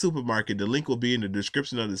 seriously, get Supermarket. The link will be in the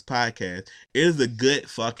description of this podcast. It is a good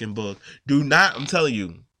fucking book. I'm telling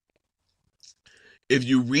you, if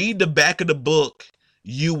you read the back of the book,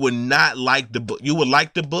 you would not like the book. You would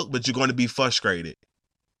like the book, but you're going to be frustrated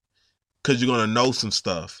because you're going to know some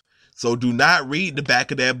stuff. So do not read the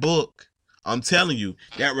back of that book. I'm telling you,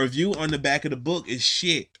 that review on the back of the book is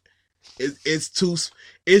shit. It's too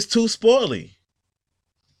spoily.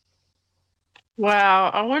 Wow,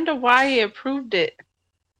 I wonder why he approved it.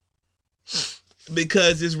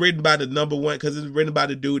 Because it's written by the number one. Because it's written by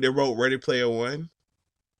the dude that wrote Ready Player One.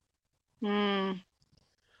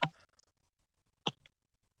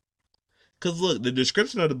 Because look, the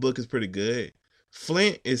description of the book is pretty good.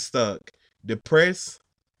 Flint is stuck, depressed,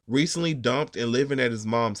 recently dumped, and living at his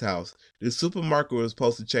mom's house. The supermarket was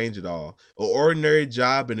supposed to change it all. An ordinary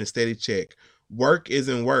job and a steady check. Work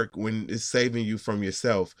isn't work when it's saving you from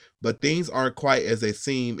yourself, but things aren't quite as they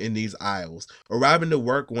seem in these aisles. Arriving to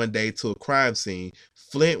work one day to a crime scene,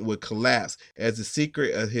 Flint would collapse as the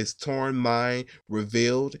secret of his torn mind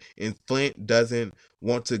revealed, and Flint doesn't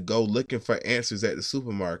want to go looking for answers at the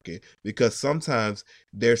supermarket because sometimes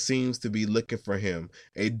there seems to be looking for him.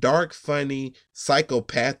 A dark, funny,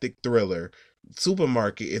 psychopathic thriller.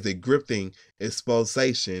 Supermarket is a gripping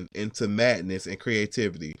expulsion into madness and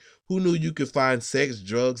creativity. Who knew you could find sex,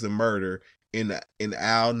 drugs, and murder in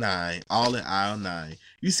aisle 9, all in aisle 9?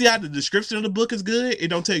 You see how the description of the book is good? It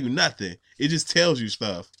don't tell you nothing. It just tells you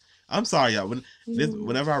stuff. I'm sorry, y'all.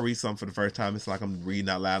 Whenever I read something for the first time, it's like I'm reading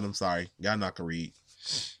out loud. I'm sorry. Y'all not gonna read.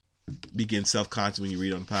 Be getting self-conscious when you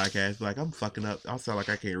read on the podcast. Like, I'm fucking up. I sound like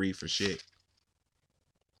I can't read for shit.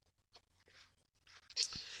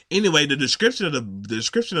 Anyway, the description of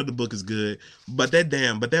the book is good, but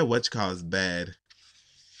that what you call is bad.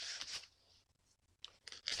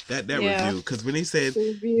 That review, because when he said,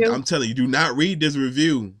 I'm telling you, do not read this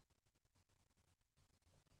review.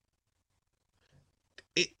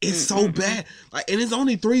 It's so bad. Like, and it's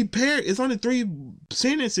only 3 it's only 3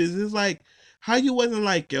 sentences. It's like, how you wasn't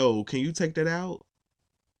like, yo, can you take that out?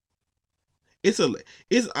 It's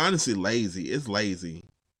honestly lazy. It's lazy.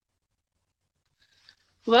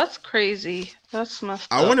 Well, that's crazy. That's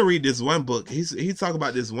messed up. I want to read this one book. He talk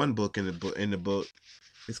about this one book in the book.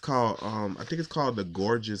 It's called I think it's called The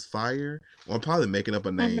Gorgeous Fire. Or I'm probably making up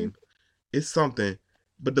a name. Mm-hmm. It's something.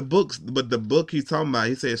 But the book he's talking about,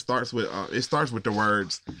 he said it starts with the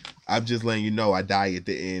words, "I'm just letting you know I die at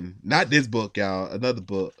the end." Not this book, y'all. Another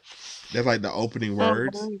book. That's like the opening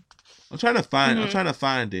words. Oh, I'm trying to find it. I'm trying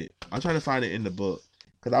to find it in the book.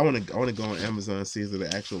 Cuz I want to go on Amazon and see if it's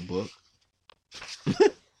the actual book.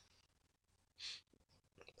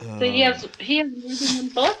 So he has more than one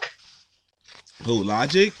book? Who,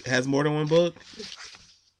 Logic has more than one book?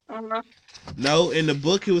 No, in the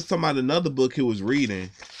book he was talking about another book he was reading.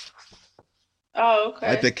 Oh, okay.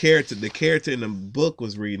 Like the character in the book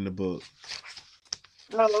was reading the book.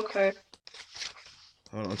 Oh, okay.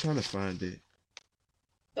 Hold on, I'm trying to find it.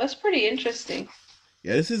 That's pretty interesting.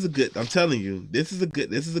 Yeah, I'm telling you, this is a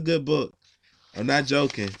good book. I'm not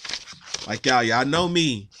joking. Like y'all know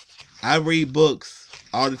me. I read books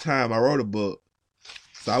all the time. I wrote a book.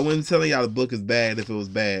 So I wasn't telling y'all the book is bad if it was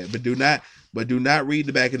bad. But do not read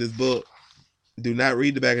the back of this book. Do not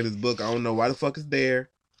read the back of this book. I don't know why the fuck it's there.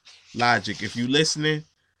 Logic, if you listening,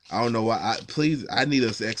 I don't know why. Please, I need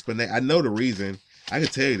an explanation. I know the reason. I can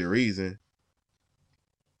tell you the reason.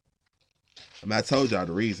 I mean, I told y'all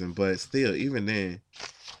the reason, but still, even then,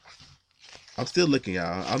 I'm still looking,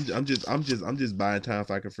 y'all. I'm just buying time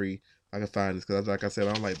if I can find this, because like I said,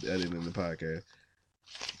 I don't like editing the podcast.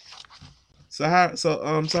 So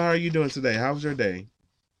how are you doing today? How was your day?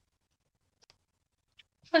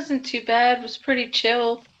 Wasn't too bad. It was pretty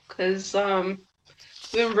chill because we've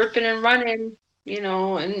been ripping and running,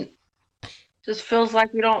 and just feels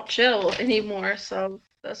like we don't chill anymore. So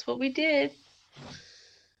that's what we did.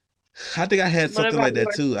 I think I had something like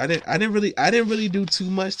that too. I didn't really do too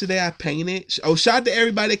much today. I painted. Oh, shout out to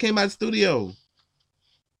everybody that came out of the studio.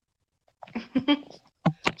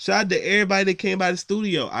 Shout out to everybody that came out of the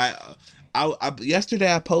studio. I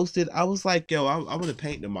yesterday I posted. I was like, yo, I want to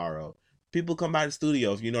paint tomorrow. People come by the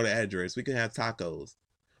studio if you know the address. We can have tacos.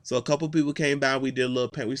 So a couple people came by. We did a little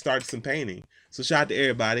paint. We started some painting. So shout out to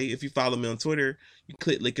everybody. If you follow me on Twitter, you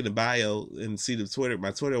click link in the bio and see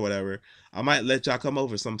my Twitter, or whatever. I might let y'all come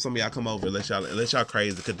over. Some of y'all come over. Let y'all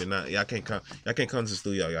crazy, because they're not. Y'all can't come to the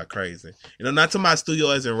studio. Y'all crazy. Not talking about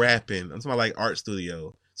studio as in rapping. I'm talking about like art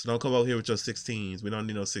studio. So don't come over here with your 16s. We don't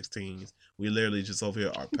need no 16s. We literally just over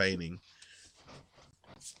here art painting.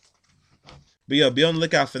 But yeah, be on the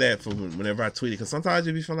lookout for that for whenever I tweet it. Because sometimes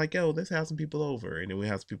you be feeling like, yo, let's have some people over. And then we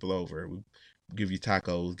have some people over. We give you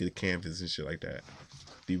tacos, get a canvas and shit like that.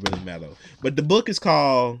 Be really mellow. But the book is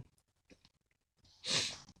called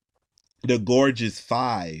The Gorgeous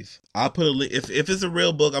 5. I'll put a link. If it's a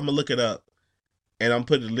real book, I'm going to look it up. And I'm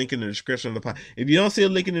putting a link in the description of the podcast. If you don't see a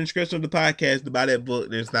link in the description of the podcast to buy that book,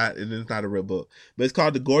 then it's not a real book. But it's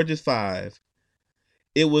called The Gorgeous 5.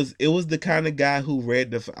 It was the kind of guy who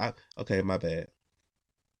read okay, my bad.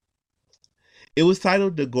 It was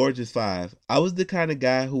titled The Gorgeous 5. I was the kind of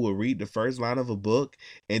guy who would read the first line of a book,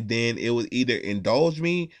 and then it would either indulge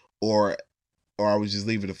me or I would just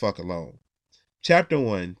leave it the fuck alone. Chapter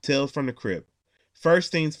 1, Tales from the Crypt.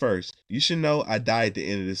 First things first, you should know I died at the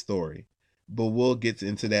end of this story, but we'll get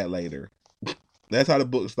into that later. That's how the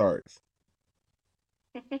book starts.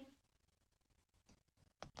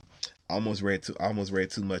 I almost read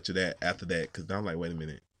too much of that after that, because I'm like, wait a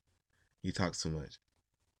minute, he talks too much.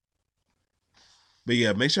 But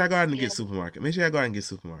yeah, make sure I go out and Yeah. get supermarket. Make sure I go out and get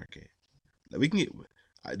supermarket. We can get.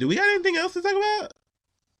 Do we got anything else to talk about?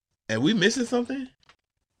 And we missing something?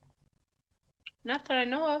 Not that I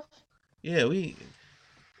know of. Yeah, we.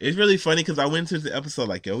 It's really funny because I went to the episode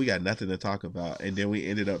like, yo, we got nothing to talk about, and then we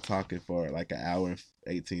ended up talking for like an hour and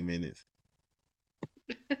 18 minutes.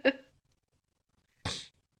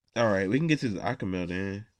 All right, we can get to the awkward mail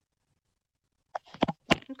then.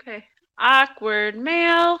 Okay. Awkward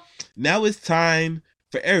mail. Now it's time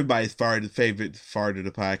for everybody's favorite part of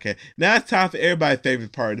the podcast. Now it's time for everybody's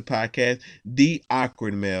favorite part of the podcast, the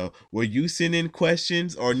awkward mail, where you send in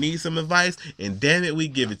questions or need some advice, and damn it, we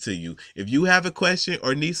give it to you. If you have a question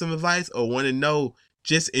or need some advice or want to know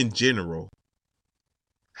just in general,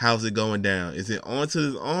 how's it going down? Is it on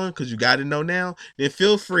to this on? Because you got to know now. Then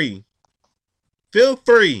feel free to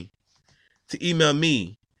email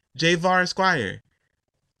me, JVar Esquire.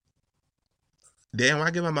 Damn,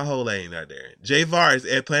 why give out my whole name out there? JVars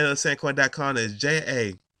at planetofsancoin.com. That's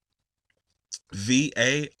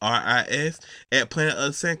JAVARIS at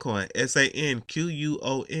planetofsancoin.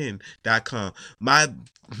 SANQUON.com. My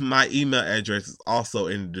email address is also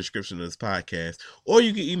in the description of this podcast. Or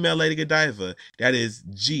you can email Lady Godiva. That is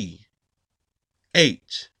GHADIR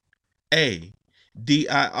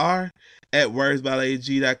at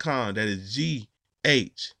wordsbyladyg.com. That is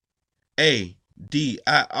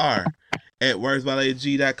GHADIR at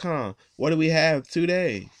wordsbyladyg.com. What do we have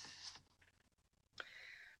today?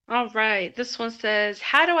 All right. This one says,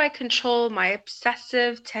 how do I control my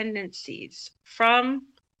obsessive tendencies? From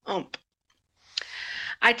I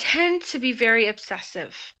tend to be very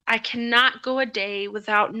obsessive. I cannot go a day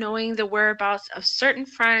without knowing the whereabouts of certain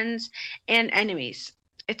friends and enemies.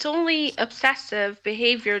 It's only obsessive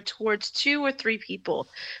behavior towards 2 or 3 people,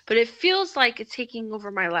 but it feels like it's taking over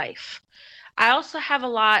my life. I also have a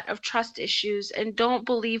lot of trust issues and don't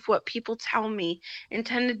believe what people tell me and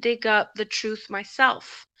tend to dig up the truth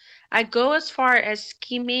myself. I go as far as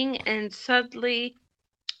scheming and subtly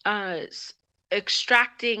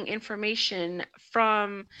extracting information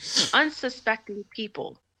from unsuspecting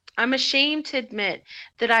people. I'm ashamed to admit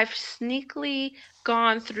that I've sneakily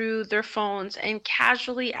gone through their phones and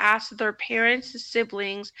casually asked their parents and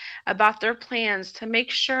siblings about their plans to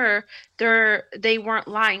make sure they weren't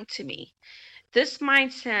lying to me. This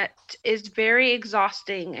mindset is very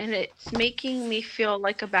exhausting and it's making me feel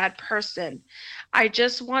like a bad person. I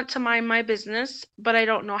just want to mind my business, but I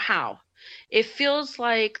don't know how. It feels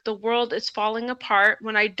like the world is falling apart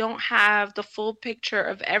when I don't have the full picture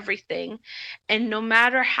of everything. And no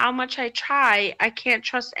matter how much I try, I can't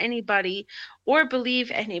trust anybody or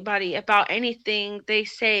believe anybody about anything they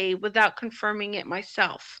say without confirming it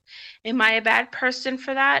myself. Am I a bad person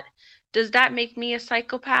for that? Does that make me a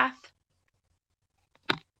psychopath?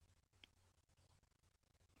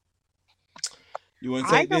 You want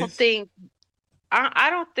to I take don't this? think I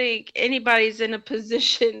don't think anybody's in a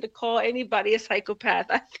position to call anybody a psychopath.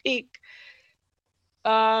 I think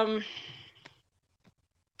I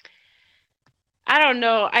don't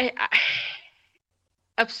know.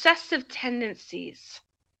 Obsessive tendencies.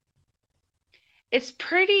 It's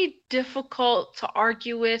pretty difficult to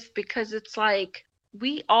argue with because it's like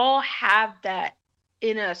we all have that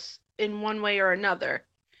in us in one way or another.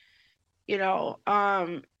 You know,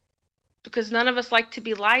 because none of us like to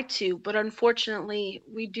be lied to, but unfortunately,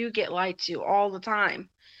 we do get lied to all the time.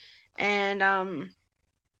 And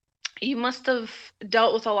you must have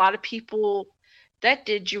dealt with a lot of people that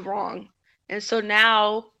did you wrong. And so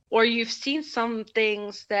now, or you've seen some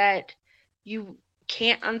things that you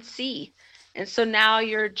can't unsee. And so now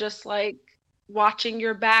you're just like watching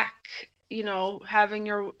your back,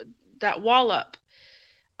 having that wall up.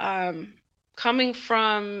 Coming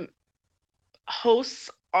from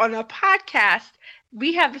hosts on a podcast,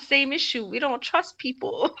 we have the same issue. We don't trust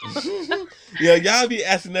people. Yo, y'all be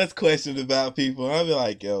asking us questions about people. I'll be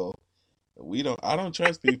like, yo, I don't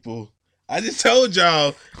trust people. I just told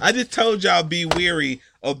y'all be weary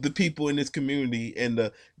of the people in this community and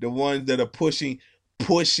the ones that are pushing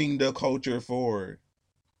the culture forward.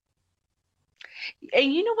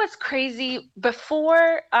 And you know what's crazy?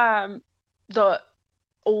 Before the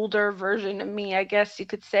older version of me, I guess you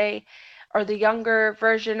could say, or the younger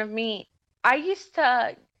version of me, I used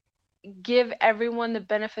to give everyone the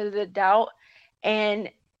benefit of the doubt. And,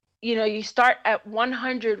 you start at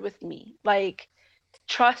 100 with me. Like,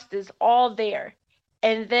 trust is all there.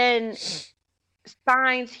 And then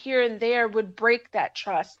signs here and there would break that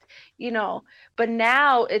trust, but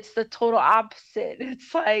now it's the total opposite.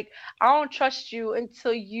 It's like, I don't trust you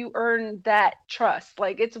until you earn that trust.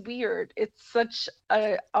 Like, it's weird. It's such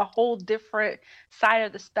a whole different side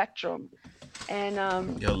of the spectrum. And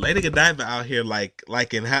Yo, Lady Godiva out here like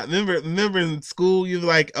in how remember in school you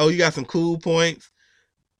like, oh, you got some cool points.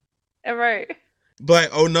 right. But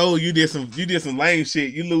oh no, you did some lame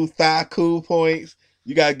shit. You lose 5 cool points.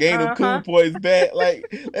 You got to gain them cool Uh-huh. points back.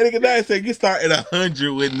 Like Lady Godiva said, you start at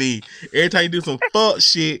 100 with me. Every time you do some fuck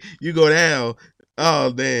shit, you go down.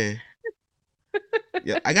 Oh man.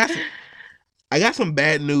 Yeah, I got some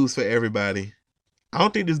bad news for everybody. I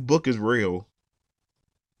don't think this book is real.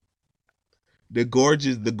 The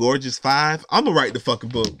Gorgeous Five. I'm gonna write the fucking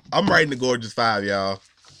book. I'm writing the Gorgeous Five, y'all.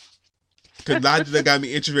 Cause Logic got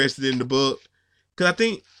me interested in the book. Cause I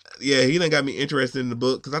think, yeah, he done got me interested in the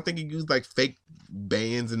book. Cause I think he used like fake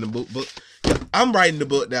bands in the book. Yeah, I'm writing the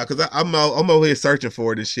book now. Cause I'm over here searching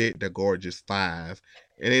for this shit. The Gorgeous Five,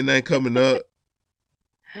 and ain't nothing coming up.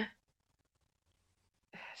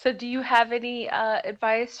 So do you have any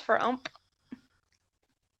advice for Ump?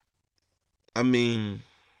 I mean,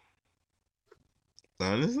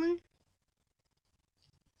 honestly,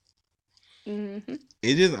 Hmm.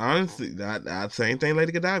 it just honestly that same thing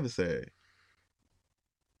Lady Godiva said.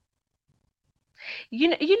 You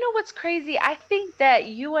know what's crazy? I think that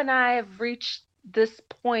you and I have reached this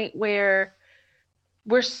point where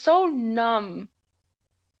we're so numb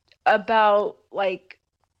about like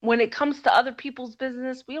when it comes to other people's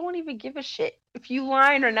business, we don't even give a shit if you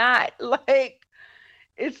lying or not. Like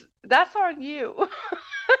that's on you.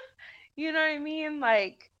 You know what I mean?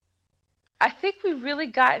 Like I think we've really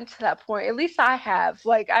gotten to that point. At least I have.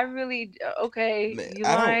 Like I really okay, Man, you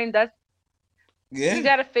I don't. lying, that's you Yeah,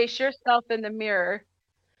 got to face yourself in the mirror.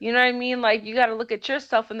 You know what I mean? Like you got to look at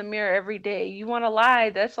yourself in the mirror every day. You want to lie,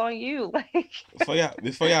 that's on you. Like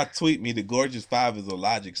before y'all tweet me, the Gorgeous Five is a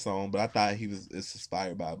Logic song, but I thought it's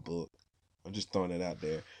inspired by a book. I'm just throwing it out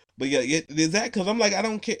there. But yeah, is that because I'm like I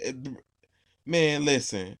don't care, man.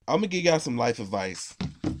 Listen, I'm gonna give y'all some life advice.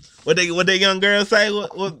 What they young girl say?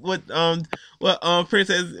 What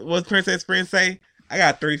Princess Prince say? I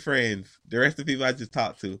got 3 friends. The rest of the people I just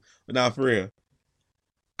talked to. But now for real,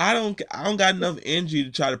 I don't got enough energy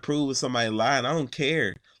to try to prove with somebody lying. I don't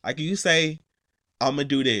care. Like if you say I'm gonna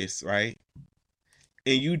do this, right?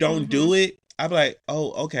 And you don't mhm. do it, I'd be like,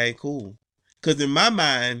 oh, okay, cool. Because in my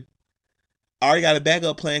mind, I already got a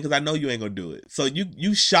backup plan because I know you ain't gonna do it. So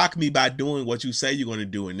you shock me by doing what you say you're gonna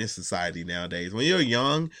do in this society nowadays. When you're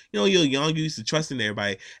young, you used to trust in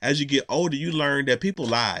everybody. As you get older, you learn that people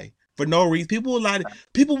lie for no reason. People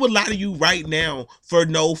would lie to you right now for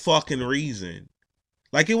no fucking reason.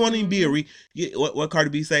 Like it won't even be a Mhm. what Cardi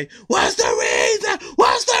B say? What's the reason?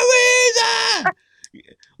 What's the reason?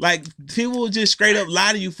 Like people will just straight up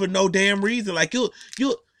lie to you for no damn reason. Like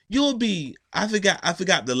you'll be. I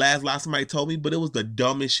forgot the last lie somebody told me, but it was the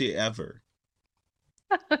dumbest shit ever.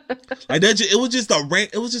 Like that, it was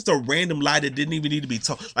just a random lie that didn't even need to be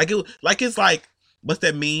told. It's like what's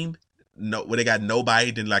that meme? No, when they got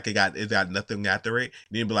nobody, then like it got nothing after it.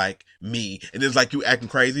 Then be like me, and it's like you acting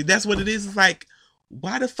crazy. That's what it is. It's like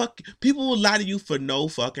why the fuck people will lie to you for no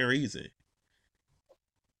fucking reason.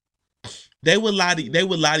 They would lie to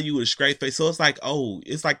you with a straight face. So it's like, oh,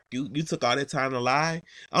 it's like you took all that time to lie.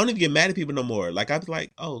 I don't even get mad at people no more. Like I was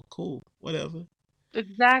like, oh, cool, whatever.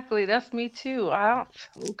 Exactly. That's me too. I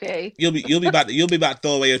don't okay. You'll be about to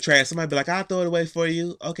throw away your trash. Somebody be like, I'll throw it away for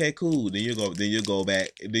you. Okay, cool. Then you go back.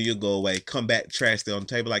 Then you go away. Come back, trash still on the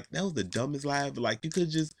table. Like that was the dumbest lie. But like you could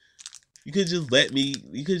just let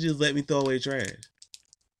me throw away trash.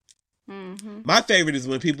 Mhm. My favorite is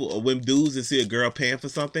when dudes and see a girl paying for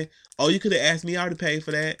something. Oh, you could have asked me. I already paid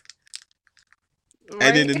for that.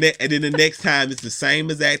 Right? And then the next time it's the same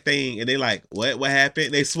exact thing, and they like, what happened?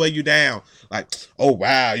 And they swear you down, like, oh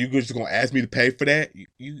wow, you just gonna ask me to pay for that?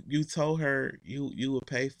 You told her you would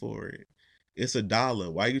pay for it. It's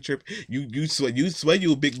 $1. Why you tripping? You swear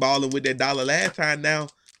you a big baller with that dollar last time. Now,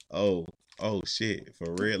 oh shit,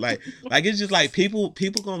 for real. Like it's just like people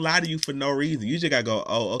gonna lie to you for no reason. You just gotta go,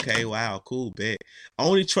 oh okay, wow, cool, bet.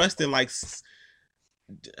 Only trusting like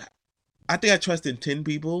I think I trust in 10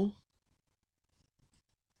 people,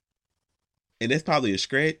 and that's probably a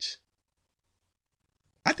stretch.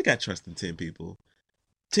 I think I trust in 10 people.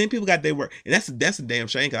 10 people got their work, and that's a damn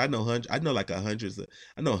shame. Cause I know hundreds. I know like I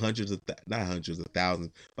know hundreds of not hundreds of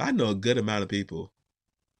thousands, but I know a good amount of people.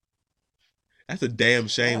 That's a damn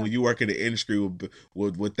shame Yeah. when you work in the industry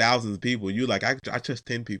with thousands of people. You like I trust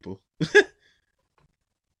 10 people,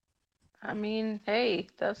 I mean, hey,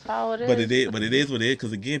 that's how it is. but it is what it is.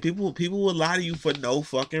 Because again, people will lie to you for no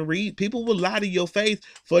fucking reason. People will lie to your face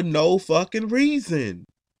for no fucking reason.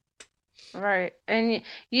 Right. And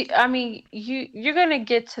I mean, you're gonna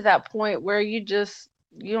get to that point where you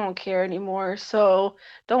don't care anymore. So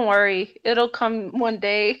don't worry, it'll come one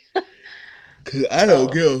day. Cause I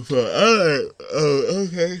don't give a fuck. I'm like, oh,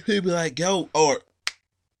 okay. People like, yo, or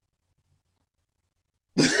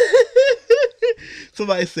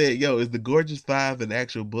somebody said, yo, is the Gorgeous Five an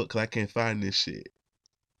actual book? Cause I can't find this shit.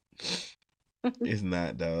 It's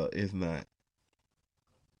not, dog. It's not.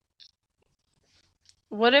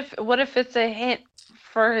 What if it's a hint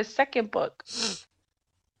for his second book?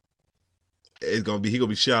 It's gonna be he gonna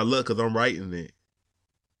be shot luck because I'm writing it.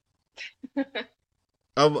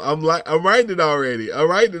 I'm writing it already. I'm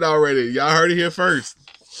writing it already. Y'all heard it here first.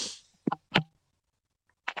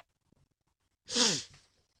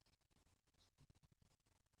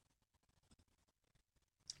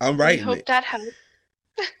 I'm writing hope it. that helps.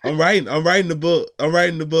 I'm writing the book. I'm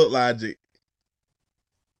writing the book, Logic.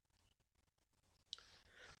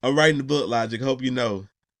 I'm writing the book, Logic. Hope you know.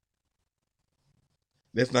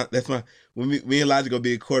 That's my when me and Logic gonna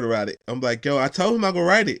be a quarter at it. I'm like, yo, I told him I'm gonna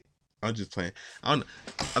write it. I'm just playing. I'm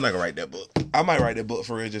not gonna write that book. I might write that book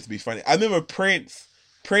for real just to be funny. I remember Prince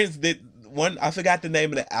did one, I forgot the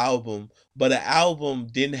name of the album, but the album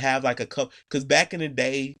didn't have like a cover, because back in the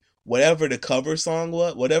day, whatever the cover song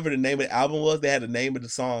was, whatever the name of the album was, they had a name of the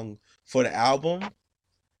song for the album.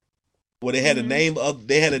 Well, they had a name of,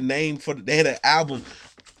 they had an album.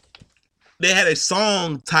 They had a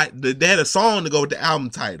song they had a song to go with the album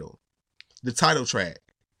title, the title track.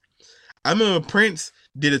 I remember Prince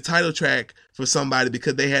did a title track for somebody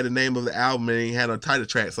because they had the name of the album and he had a title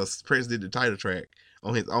track, so Prince did the title track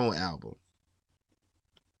on his own album.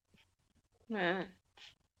 Man.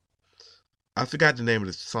 I forgot the name of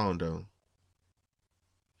the song though.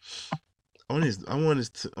 I want this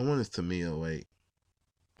Tamia, wait,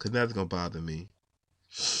 cause that's gonna bother me.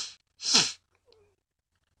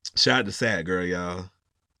 Shout out to Sad Girl, y'all.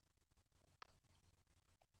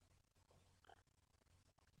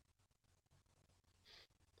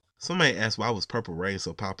 Somebody asked why was Purple Rain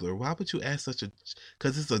so popular. Why would you ask such a...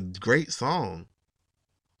 Because it's a great song.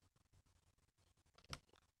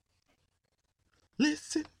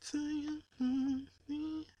 Listen to you.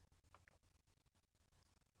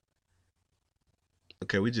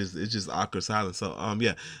 Okay, it's just awkward silence. So,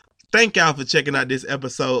 yeah. Thank y'all for checking out this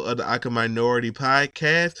episode of the Awkward Minority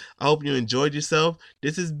Podcast. I hope you enjoyed yourself.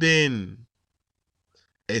 This has been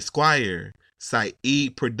Esquire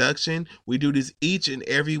Saeed production. We do this each and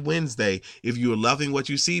every Wednesday. If you are loving what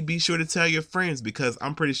you see, be sure to tell your friends, because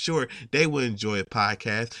I'm pretty sure they will enjoy a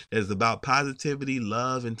podcast that is about positivity,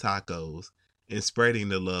 love, and tacos, and spreading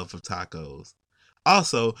the love of tacos.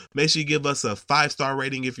 Also, make sure you give us a 5-star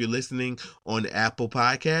rating if you're listening on Apple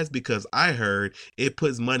Podcasts, because I heard it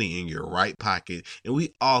puts money in your right pocket, and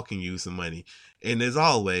we all can use some money. And as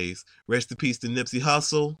always, rest in peace to Nipsey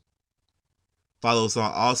Hussle. Follow us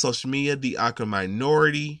on all social media, The Awkward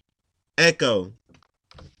Minority. Echo.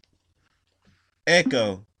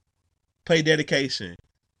 Play Dedication.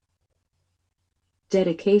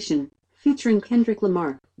 Dedication, featuring Kendrick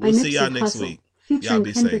Lamar. We'll see y'all next week. Featuring Y'all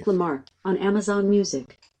be Kendrick safe. Lamar on Amazon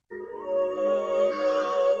Music.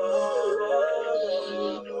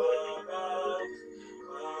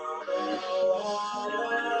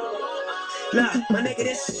 Nah, my nigga,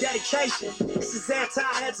 this is dedication. This is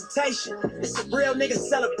anti-hesitation. It's a real nigga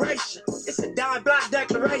celebration. It's a dime block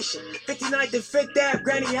declaration. 59th and 5th Ave,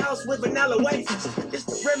 granny house with vanilla wafers. It's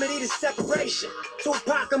the remedy to separation.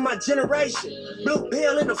 Tupac of my generation. Blue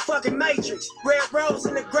pill in the fucking matrix. Red rose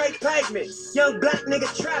in the great pavement. Young black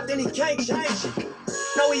nigga trapped and he can't change it.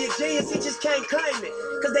 Know he a genius, he just can't claim it.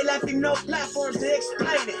 Cause they left him no platforms to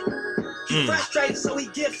explain it. He frustrated, so he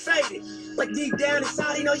get faded. But deep down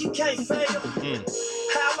inside, he know you can't fade him.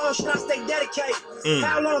 How long should I stay dedicated?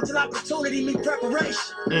 How long till opportunity meet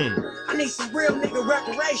preparation? I need some real nigga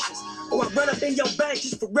reparations, or I run up in your bank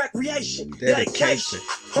just for recreation. Dedication.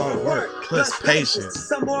 Hard work plus patience.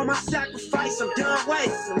 Some more of my sacrifice. I'm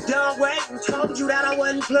done waiting. Told you that I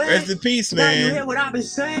wasn't playing. Rest in peace, Now you man. hear what I've been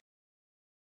saying?